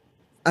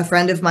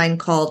friend of mine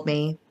called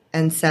me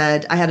and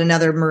said, I had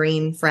another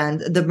Marine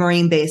friend. The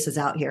Marine base is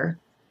out here,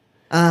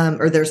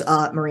 or there's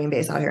a Marine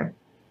base out here.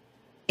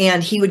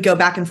 And he would go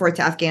back and forth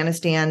to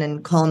Afghanistan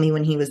and call me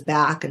when he was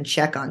back and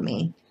check on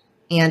me.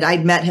 And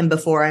I'd met him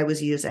before I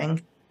was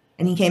using.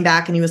 And he came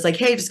back and he was like,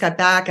 hey, just got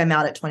back. I'm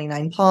out at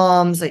 29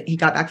 Palms. He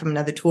got back from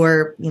another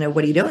tour. You know,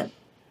 what are you doing?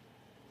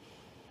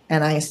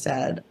 And I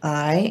said,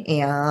 I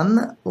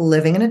am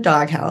living in a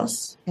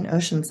doghouse in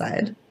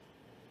Oceanside.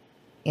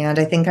 And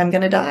I think I'm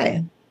going to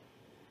die.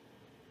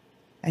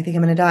 And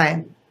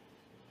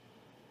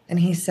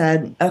he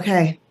said,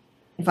 okay,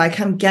 if I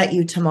come get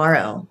you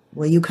tomorrow,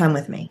 will you come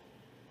with me?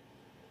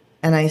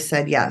 And I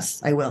said,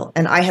 yes, I will.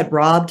 And I had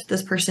robbed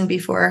this person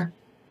before,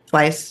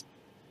 twice.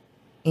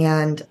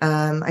 And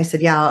I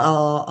said, yeah,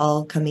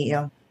 I'll come meet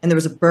you. And there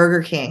was a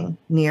Burger King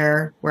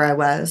near where I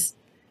was.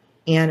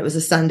 And it was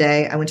a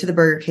Sunday. I went to the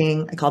Burger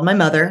King. I called my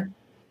mother.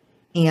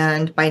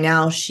 And by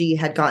now she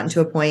had gotten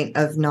to a point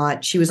of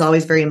she was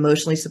always very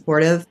emotionally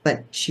supportive,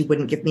 but she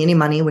wouldn't give me any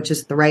money, which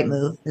is the right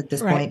move at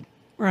this point.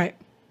 Right.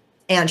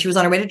 And she was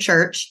on her way to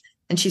church,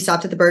 and she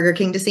stopped at the Burger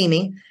King to see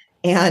me.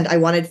 and I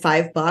wanted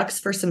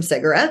 $5 for some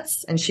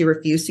cigarettes, and she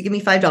refused to give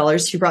me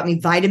 $5. She brought me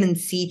vitamin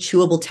C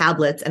chewable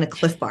tablets and a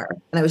Cliff Bar,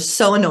 and I was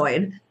so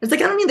annoyed. I was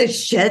like, I don't need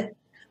this shit.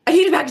 I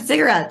need a pack of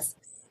cigarettes.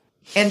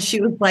 And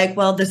she was like,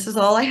 well, this is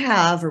all I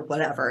have or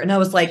whatever. And I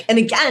was like, and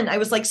again, I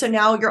was like, so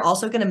now you're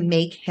also going to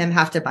make him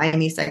have to buy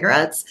me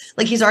cigarettes?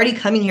 Like, he's already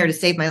coming here to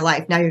save my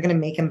life. Now you're going to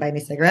make him buy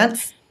me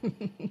cigarettes?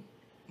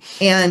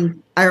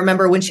 And I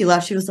remember when she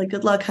left, she was like,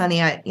 good luck,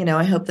 honey.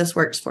 I hope this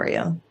works for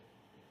you.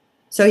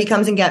 So he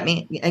comes and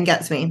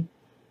gets me.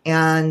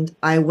 And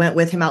I went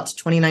with him out to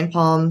 29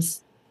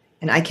 Palms,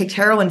 and I kicked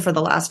heroin for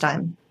the last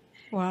time.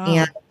 Wow.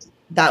 And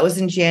that was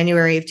in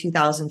January of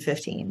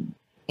 2015.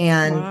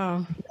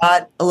 And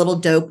got a little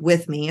dope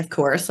with me, of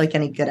course, like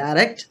any good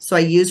addict. So I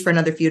used for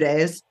another few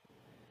days,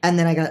 and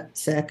then I got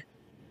sick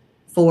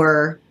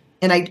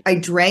and I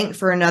drank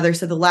for another.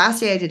 So the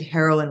last day I did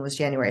heroin was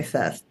January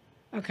 5th.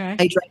 Okay.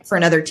 I drank for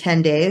another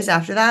 10 days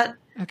after that.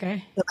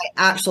 Okay. So my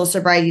actual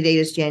sobriety date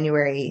is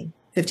January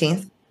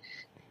 15th.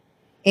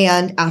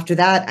 And after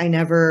that, I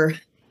never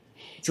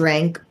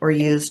drank or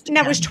used.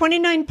 Now, was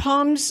 29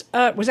 Palms,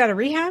 was that a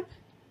rehab?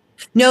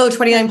 No,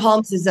 29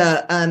 Palms is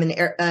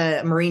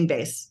a Marine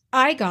base.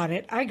 I got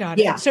it.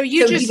 Yeah. So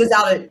he was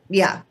out at,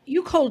 yeah.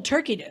 You cold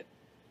turkeyed it.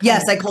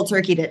 Yes, I cold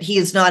turkeyed it. He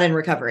is not in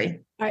recovery.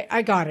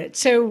 I got it.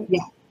 So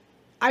yeah.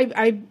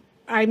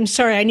 I'm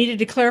sorry, I needed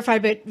to clarify,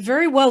 but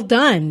very well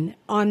done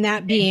on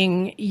that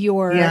being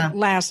your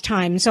last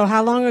time. So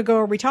how long ago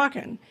are we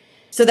talking?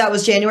 So that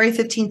was January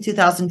 15th,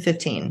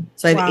 2015.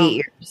 So I have 8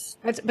 years.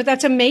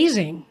 That's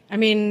amazing. I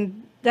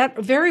mean, that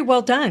very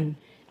well done.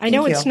 I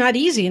know it's not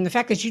easy. And the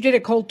fact that you did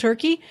it cold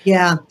turkey.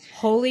 Yeah.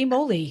 Holy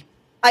moly.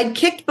 I'd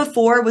kicked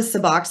before with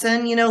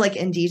Suboxone, like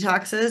in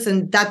detoxes,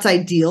 and that's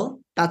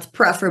ideal. That's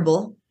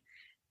preferable.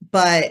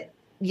 But,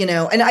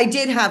 and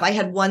I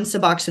had one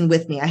Suboxone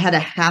with me. I had a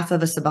half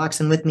of a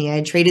Suboxone with me. I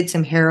had traded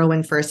some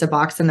heroin for a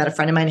Suboxone that a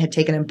friend of mine had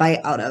taken a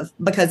bite out of.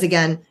 Because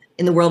again,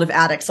 in the world of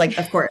addicts, like,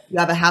 of course, you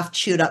have a half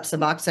chewed up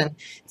Suboxone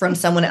from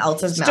someone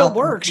else's mouth. Still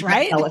works,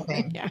 right?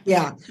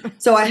 Yeah.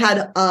 So I had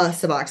a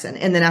Suboxone.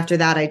 And then after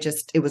that,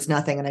 it was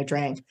nothing, and I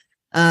drank.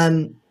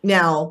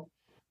 Now,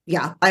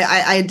 yeah, I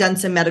had done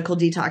some medical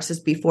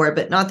detoxes before,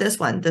 but not this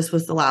one. This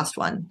was the last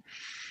one.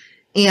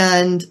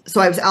 And so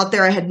I was out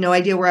there. I had no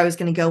idea where I was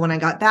going to go when I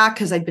got back,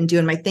 because I'd been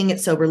doing my thing at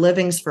Sober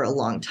Livings for a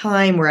long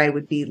time, where I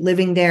would be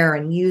living there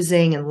and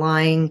using and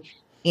lying.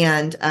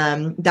 And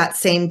that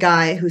same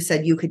guy who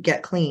said you could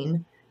get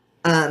clean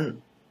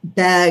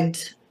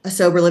begged a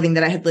Sober Living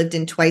that I had lived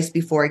in twice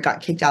before. I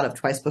got kicked out of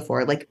twice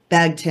before, like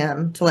begged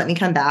him to let me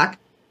come back.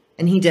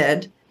 And he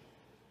did.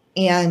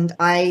 And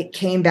I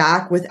came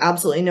back with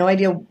absolutely no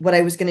idea what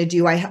I was going to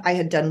do. I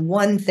had done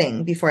one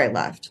thing before I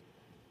left.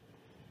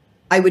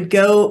 I would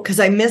go, because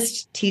I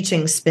missed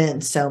teaching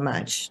spin so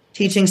much.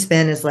 Teaching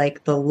spin is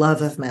like the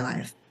love of my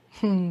life.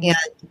 And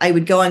I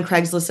would go on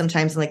Craigslist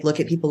sometimes and like look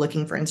at people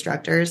looking for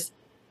instructors.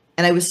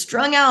 And I was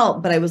strung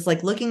out, but I was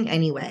like looking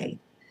anyway.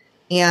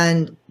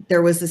 And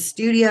there was a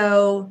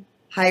studio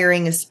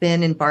hiring a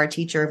spin and bar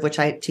teacher, of which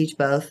I teach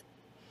both.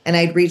 And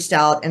I'd reached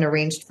out and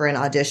arranged for an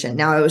audition.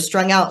 Now I was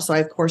strung out, so I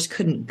of course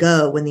couldn't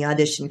go when the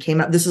audition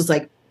came up. This was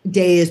like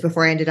days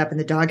before I ended up in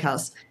the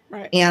doghouse.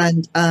 Right.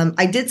 And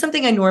I did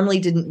something I normally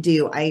didn't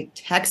do. I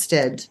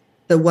texted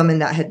the woman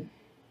that had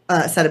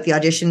set up the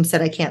audition,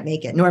 said I can't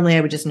make it. Normally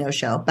I would just no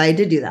show, but I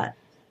did do that.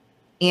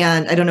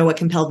 And I don't know what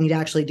compelled me to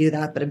actually do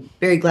that, but I'm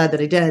very glad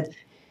that I did.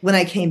 When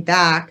I came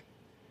back,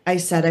 I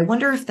said, I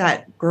wonder if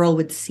that girl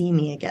would see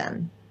me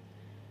again.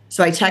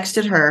 So I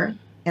texted her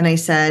and I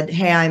said,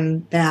 hey, I'm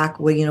back.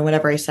 Well,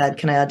 whatever I said,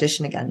 can I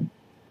audition again?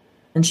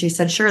 And she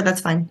said, sure,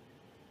 that's fine.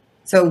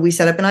 So we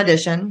set up an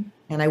audition,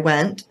 and I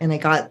went and I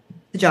got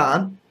the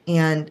job.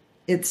 And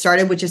it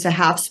started with just a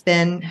half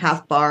spin,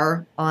 half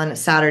bar on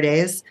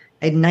Saturdays.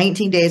 I had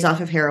 19 days off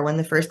of heroin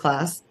the first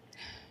class.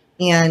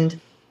 And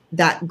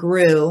that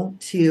grew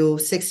to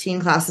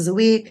 16 classes a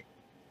week.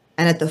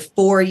 And at the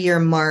 4-year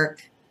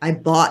mark, I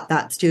bought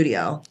that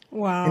studio.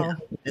 Wow.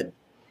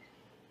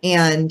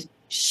 And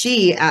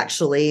she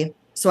actually,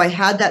 so I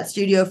had that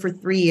studio for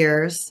 3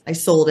 years. I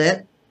sold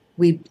it.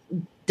 We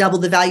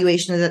doubled the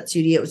valuation of that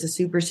studio. It was a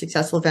super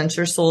successful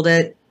venture, sold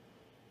it.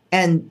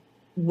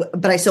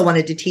 But I still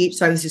wanted to teach.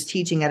 So I was just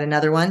teaching at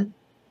another one.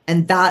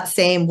 And that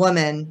same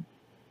woman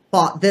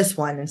bought this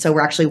one. And so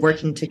we're actually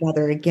working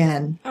together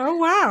again. Oh,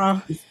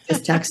 wow.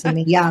 Just texting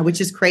me. Yeah,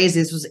 which is crazy.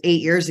 This was 8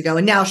 years ago.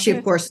 And now she,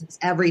 of course, knows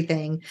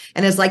everything.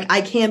 And is like,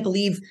 I can't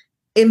believe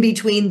in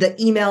between the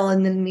email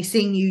and then me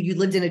seeing you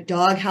lived in a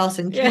doghouse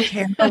and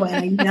heroin.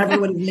 I never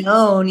would have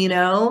known,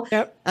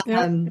 Yep.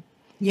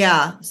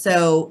 Yeah.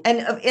 So, and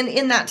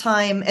in that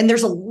time, and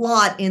there's a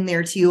lot in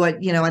there too. I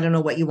don't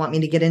know what you want me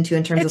to get into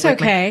in terms of. It's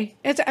like okay.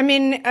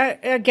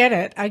 I get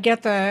it. I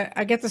get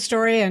the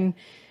story, and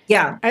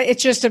yeah,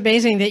 it's just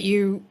amazing that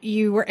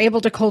you were able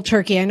to cold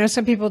turkey. I know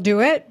some people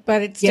do it,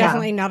 but it's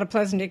definitely not a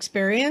pleasant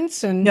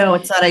experience. And no,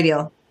 it's not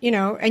ideal.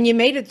 And you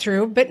made it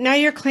through, but now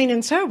you're clean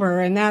and sober,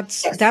 and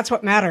that's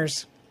what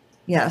matters.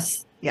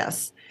 Yes.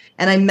 Yes.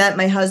 And I met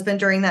my husband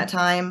during that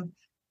time.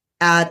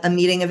 at a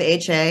meeting of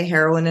HA,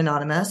 Heroin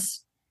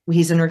Anonymous.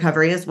 He's in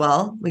recovery as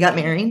well. We got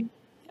married.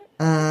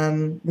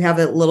 We have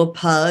a little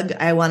pug.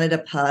 I wanted a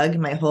pug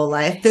my whole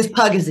life. This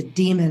pug is a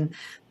demon,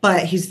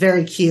 but he's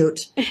very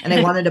cute. And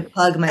I wanted a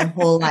pug my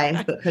whole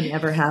life, but could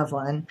never have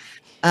one.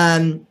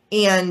 But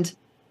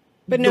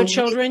no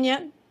children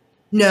yet?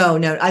 No.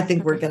 I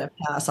think we're going to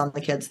pass on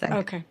the kids thing.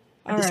 Okay.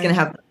 I'm just going to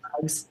have the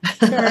pugs.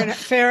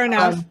 Fair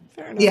enough.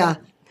 Yeah.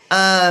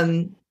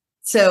 But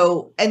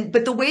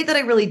the way that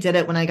I really did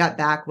it when I got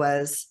back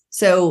was,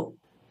 so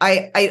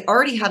I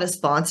already had a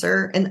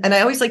sponsor, and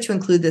I always like to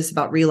include this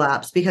about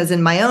relapse, because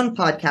in my own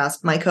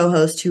podcast, my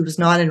co-host who was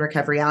not in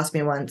recovery asked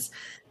me once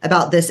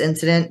about this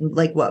incident,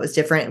 like what was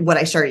different, what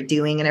I started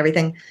doing and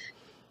everything.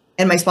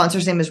 And my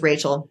sponsor's name is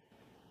Rachel.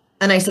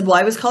 And I said, well,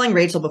 I was calling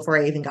Rachel before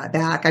I even got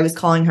back. I was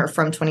calling her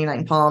from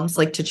 29 Palms,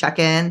 like to check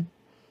in.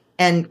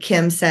 And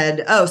Kim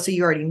said, oh, so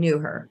you already knew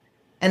her.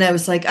 And I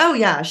was like, oh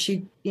yeah,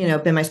 she,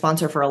 been my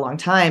sponsor for a long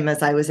time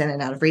as I was in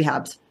and out of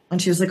rehabs.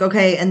 And she was like,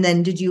 okay. And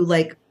then did you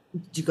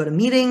go to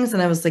meetings?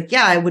 And I was like,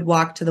 yeah, I would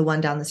walk to the one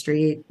down the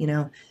street,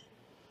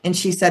 And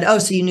she said, oh,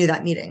 so you knew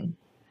that meeting?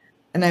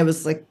 And I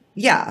was like,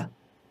 yeah.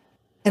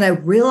 And I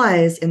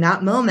realized in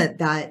that moment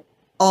that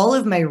all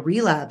of my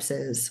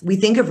relapses, we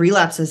think of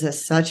relapses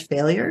as such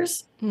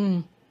failures.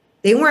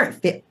 They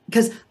weren't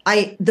because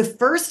the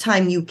first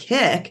time you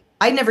kick,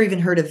 I'd never even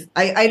heard of,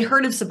 I'd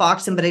heard of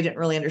Suboxone, but I didn't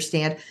really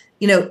understand.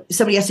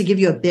 Somebody has to give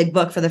you a big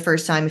book for the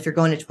first time if you're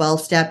going to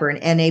 12-step, or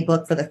an NA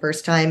book for the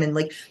first time.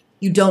 And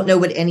you don't know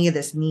what any of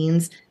this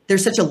means.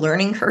 There's such a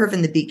learning curve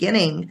in the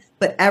beginning,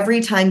 but every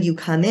time you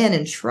come in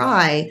and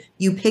try,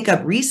 you pick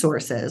up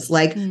resources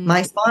like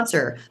my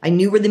sponsor. I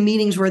knew where the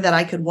meetings were that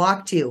I could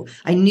walk to.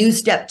 I knew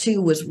step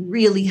 2 was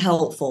really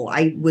helpful.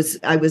 I was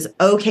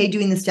okay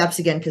doing the steps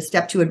again because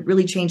step 2 had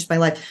really changed my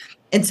life.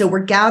 And so we're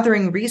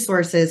gathering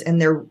resources,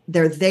 and they're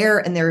there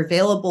and they're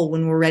available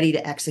when we're ready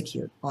to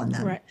execute on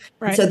them.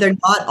 Right. So they're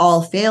not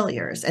all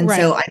failures. And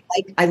so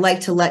I like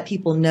to let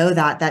people know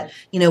that,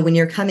 when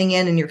you're coming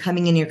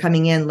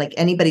in, like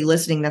anybody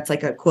listening, that's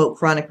like a quote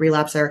chronic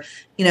relapser,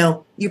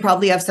 you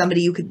probably have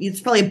somebody it's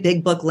probably a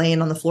big book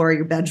laying on the floor of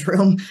your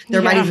bedroom.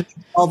 There might even be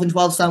 12 and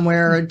 12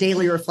 somewhere, or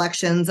daily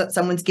reflections that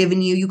someone's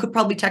given you. You could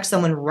probably text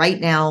someone right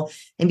now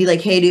and be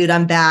like, hey dude,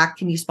 I'm back.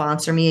 Can you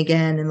sponsor me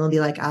again? And they'll be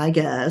like, I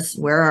guess,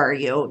 where are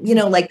you?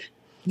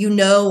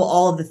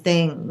 All of the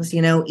things,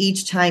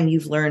 each time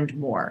you've learned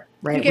more,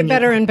 right? You get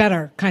better and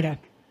better, kind of.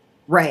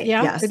 Right.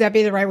 Yeah. Yes. Would that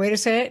be the right way to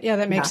say it? Yeah,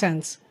 that makes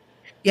sense.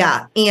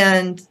 Yeah.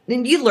 And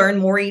then you learn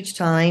more each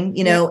time,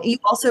 you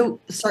also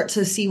start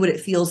to see what it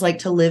feels like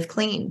to live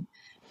clean,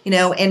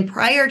 and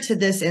prior to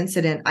this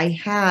incident, I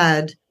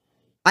had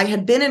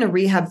been in a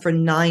rehab for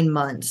 9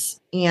 months,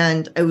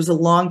 and it was a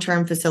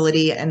long-term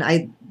facility, and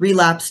I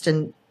relapsed.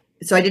 And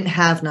so I didn't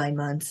have 9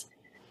 months,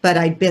 but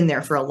I'd been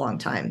there for a long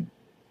time.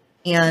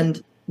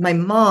 And my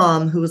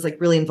mom, who was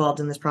really involved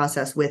in this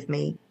process with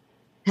me,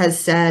 has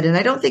said, and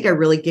I don't think I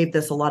really gave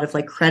this a lot of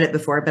credit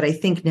before, but I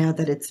think now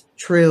that it's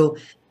true,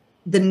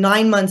 the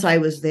 9 months I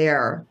was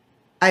there,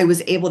 I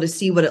was able to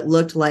see what it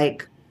looked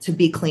like to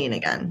be clean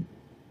again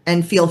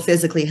and feel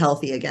physically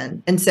healthy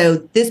again. And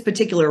so this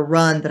particular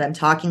run that I'm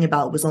talking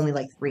about was only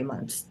 3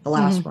 months, the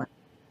last one.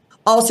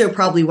 Also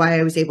probably why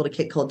I was able to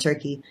kick cold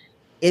turkey.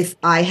 If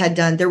I had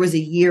there was a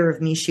year of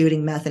me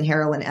shooting meth and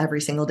heroin every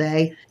single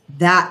day.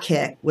 That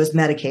kick was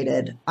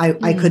medicated.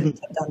 I couldn't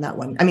have done that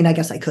one. I mean, I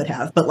guess I could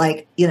have, but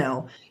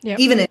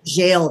even in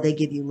jail, they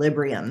give you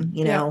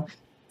Librium,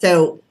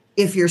 So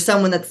if you're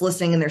someone that's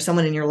listening and there's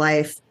someone in your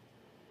life,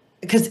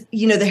 because,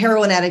 the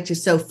heroin addict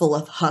is so full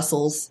of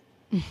hustles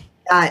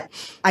that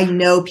I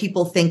know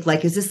people think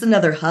is this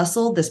another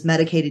hustle, this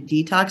medicated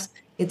detox?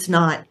 It's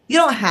not. You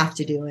don't have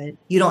to do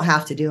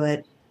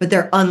it. But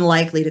they're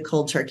unlikely to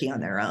cold turkey on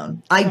their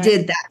own. I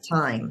did that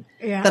time,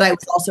 but I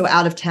was also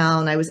out of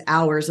town. I was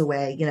hours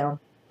away,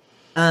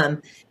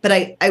 but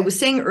I was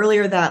saying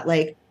earlier that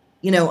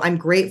I'm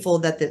grateful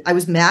that I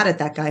was mad at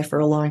that guy for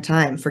a long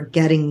time for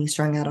getting me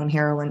strung out on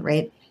heroin.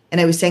 Right. And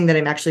I was saying that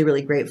I'm actually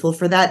really grateful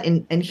for that.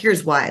 And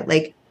here's why,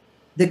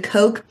 the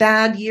Coke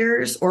bad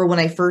years, or when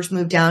I first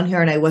moved down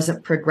here and I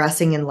wasn't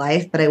progressing in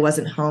life, but I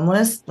wasn't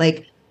homeless,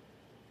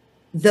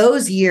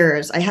 those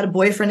years, I had a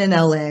boyfriend in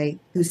LA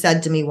who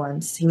said to me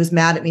once, he was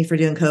mad at me for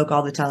doing Coke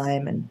all the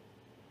time.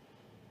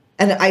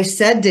 And I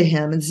said to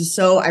him, and this is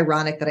so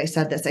ironic that I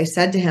said this. I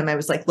said to him, I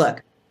was like,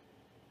 look,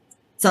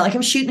 it's not like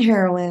I'm shooting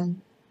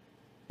heroin.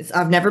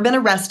 I've never been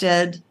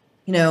arrested.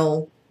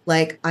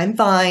 I'm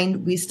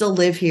fine. We still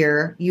live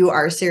here. You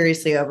are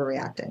seriously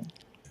overreacting.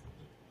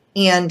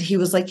 And he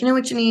was like, you know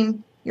what,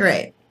 Jeannine? You're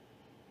right.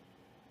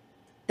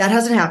 That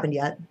hasn't happened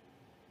yet.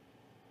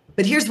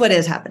 But here's what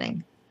is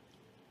happening.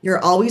 You're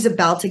always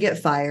about to get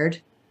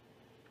fired.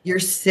 You're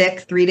sick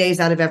 3 days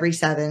out of every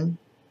 7.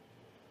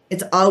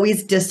 It's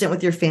always distant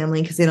with your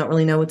family because they don't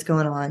really know what's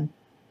going on.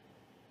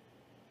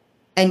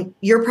 And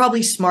you're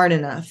probably smart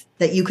enough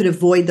that you could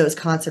avoid those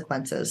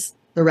consequences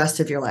the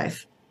rest of your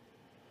life.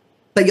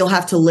 But you'll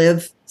have to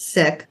live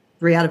sick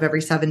 3 out of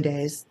every 7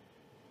 days.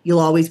 You'll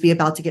always be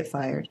about to get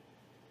fired.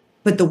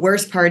 But the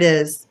worst part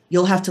is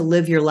you'll have to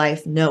live your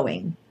life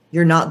knowing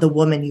you're not the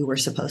woman you were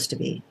supposed to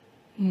be.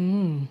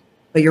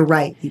 But you're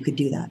right. You could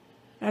do that.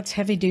 That's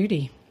heavy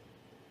duty.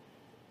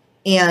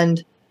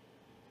 And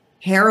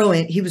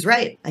heroin, he was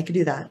right. I could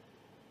do that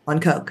on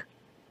coke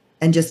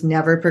and just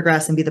never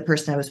progress and be the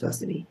person I was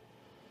supposed to be.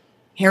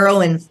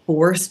 Heroin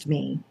forced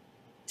me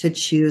to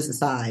choose a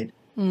side.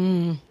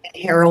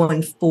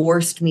 Heroin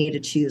forced me to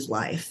choose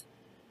life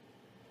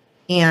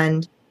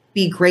and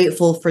be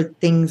grateful for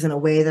things in a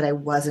way that I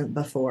wasn't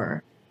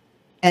before,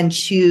 and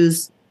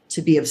choose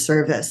to be of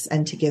service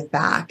and to give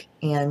back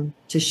and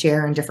to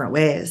share in different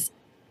ways.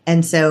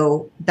 And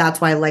so that's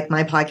why, like,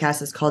 my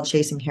podcast is called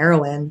Chasing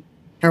Heroin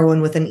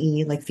with an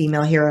E, like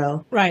female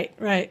hero. Right.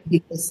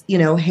 Because,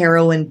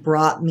 heroin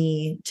brought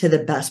me to the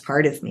best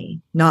part of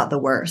me, not the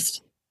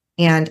worst.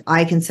 And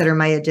I consider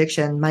my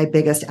addiction my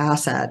biggest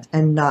asset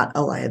and not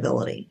a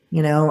liability,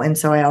 and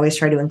so I always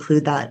try to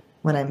include that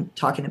when I'm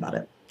talking about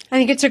it. I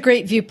think it's a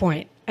great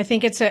viewpoint. I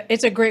think it's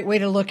a great way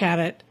to look at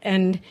it.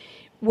 And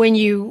when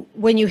you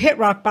hit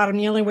rock bottom,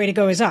 the only way to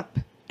go is up.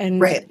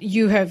 And right.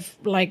 You have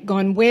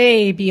gone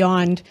way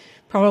beyond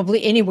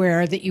probably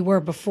anywhere that you were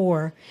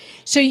before.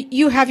 So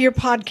you have your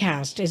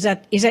podcast. Is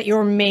that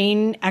your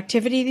main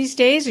activity these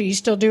days? Are you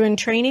still doing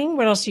training?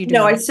 What else are you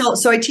doing? No,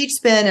 I teach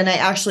spin, and I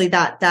actually,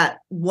 that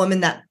woman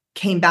that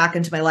came back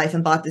into my life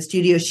and bought the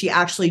studio, she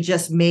actually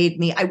just made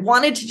me, I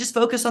wanted to just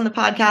focus on the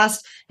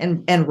podcast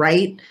and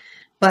write,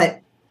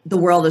 but the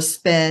world of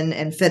spin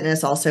and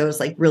fitness also is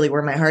really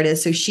where my heart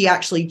is. So she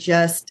actually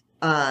just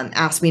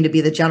asked me to be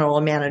the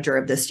general manager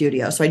of the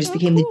studio. So I just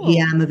became the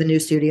GM of the new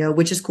studio,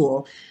 which is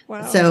cool.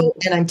 Wow. So,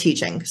 and I'm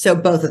teaching. So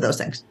both of those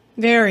things.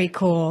 Very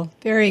cool.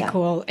 Very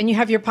cool. And you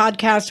have your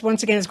podcast,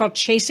 once again, it's called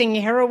Chasing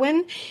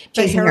Heroin,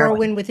 but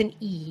heroin with an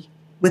E.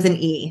 With an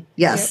E.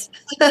 Yes.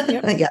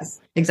 Yep. Yes,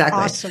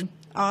 exactly.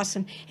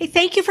 Awesome. Hey,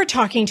 thank you for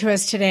talking to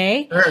us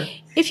today. Sure.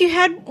 If you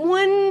had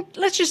one,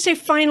 let's just say,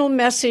 final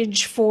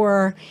message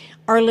for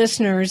our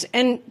listeners,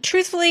 and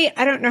truthfully,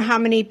 I don't know how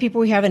many people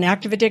we have in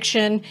active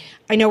addiction.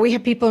 I know we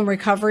have people in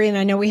recovery, and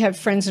I know we have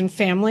friends and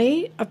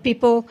family of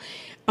people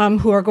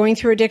who are going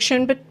through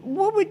addiction, but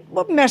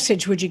what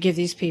message would you give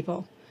these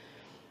people?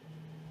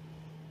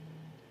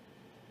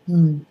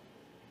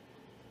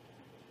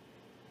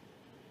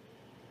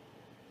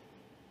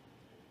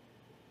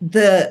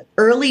 The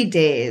early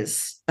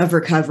days of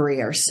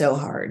recovery are so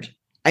hard.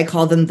 I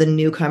call them the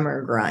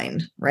newcomer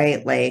grind,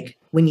 right? Like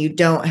when you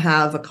don't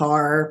have a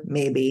car,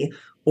 maybe,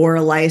 or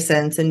a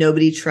license, and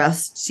nobody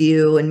trusts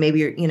you, and maybe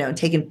you're,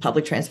 taking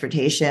public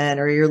transportation,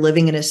 or you're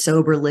living in a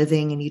sober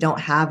living and you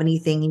don't have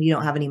anything and you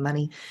don't have any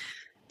money.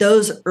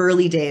 Those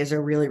early days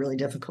are really, really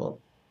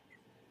difficult.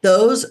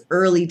 Those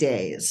early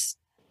days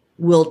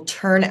will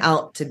turn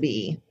out to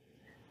be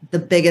the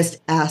biggest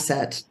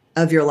asset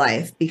of your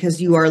life,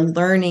 because you are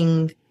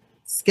learning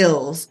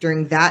skills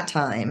during that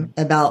time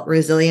about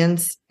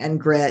resilience and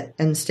grit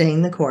and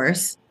staying the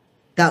course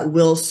that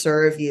will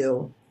serve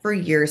you for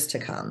years to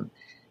come.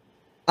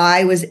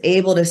 I was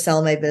able to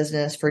sell my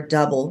business for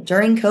double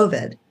during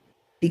COVID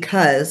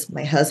because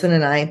my husband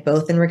and I,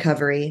 both in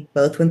recovery,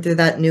 both went through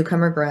that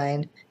newcomer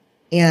grind.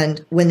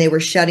 And when they were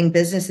shutting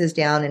businesses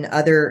down and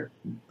other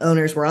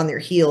owners were on their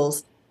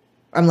heels,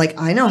 I'm like,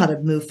 I know how to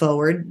move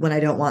forward when I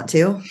don't want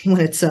to,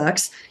 when it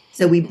sucks.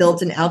 So we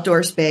built an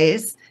outdoor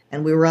space,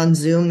 and we were on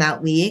Zoom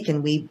that week,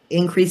 and we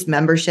increased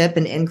membership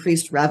and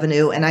increased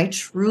revenue. And I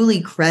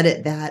truly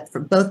credit that, for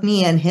both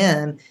me and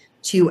him,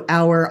 to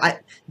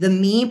the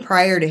me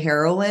prior to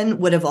heroin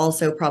would have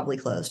also probably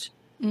closed.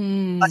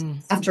 But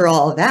after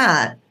all of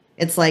that,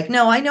 it's like,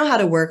 no, I know how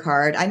to work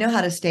hard. I know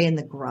how to stay in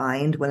the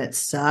grind when it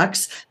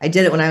sucks. I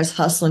did it when I was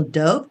hustling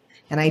dope,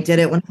 and I did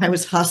it when I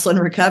was hustling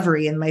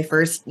recovery in my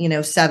first,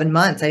 7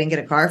 months. I didn't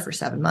get a car for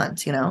 7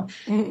 months,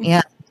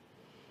 and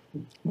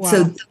wow.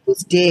 So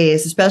those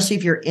days, especially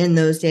if you're in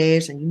those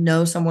days and you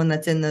know someone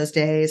that's in those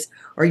days,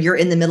 or you're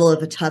in the middle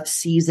of a tough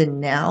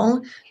season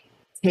now,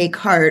 take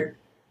heart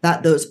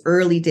that those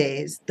early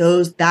days,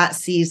 that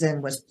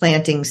season was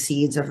planting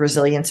seeds of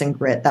resilience and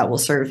grit that will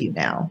serve you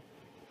now.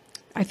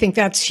 I think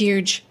that's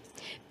huge.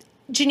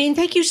 Jeannine,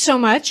 thank you so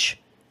much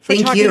for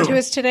talking to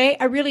us today.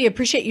 I really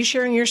appreciate you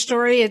sharing your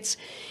story. It's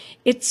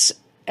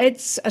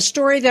a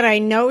story that I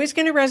know is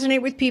going to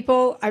resonate with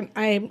people.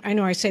 I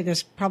know I say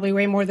this probably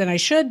way more than I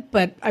should,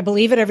 but I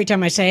believe it every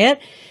time I say it.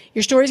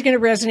 Your story is going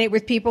to resonate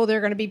with people. There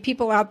are going to be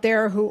people out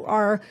there who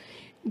are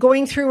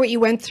going through what you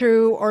went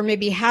through, or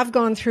maybe have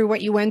gone through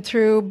what you went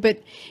through, but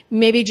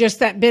maybe just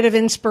that bit of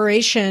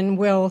inspiration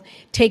will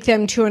take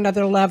them to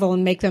another level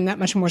and make them that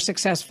much more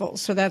successful.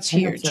 So that's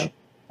huge.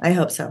 I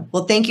hope so.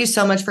 Well, thank you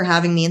so much for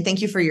having me, and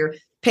thank you for your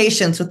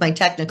patience with my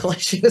technical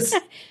issues.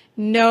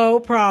 No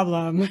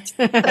problem.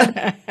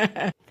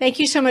 Thank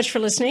you so much for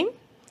listening.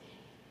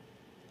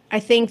 I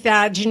think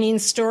that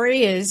Jeannine's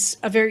story is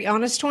a very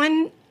honest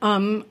one,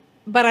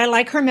 but I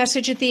like her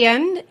message at the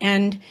end,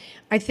 and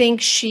I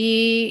think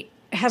she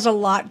has a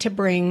lot to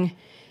bring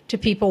to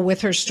people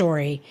with her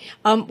story.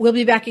 We'll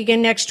be back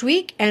again next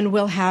week, and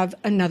we'll have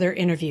another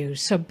interview.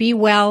 So be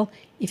well.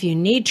 If you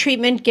need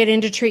treatment, get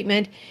into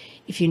treatment.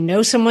 If you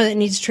know someone that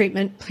needs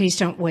treatment, please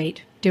don't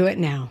wait. Do it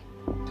now.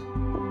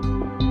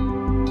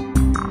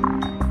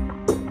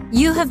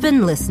 You have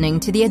been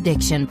listening to the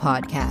Addiction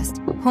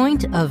Podcast,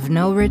 Point of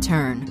No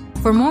Return.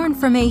 For more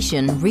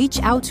information, reach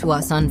out to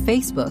us on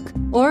Facebook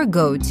or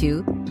go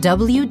to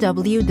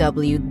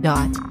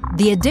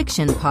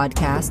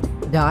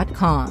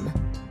www.theaddictionpodcast.com.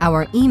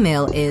 Our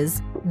email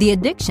is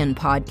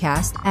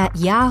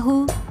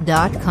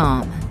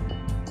theaddictionpodcast@yahoo.com.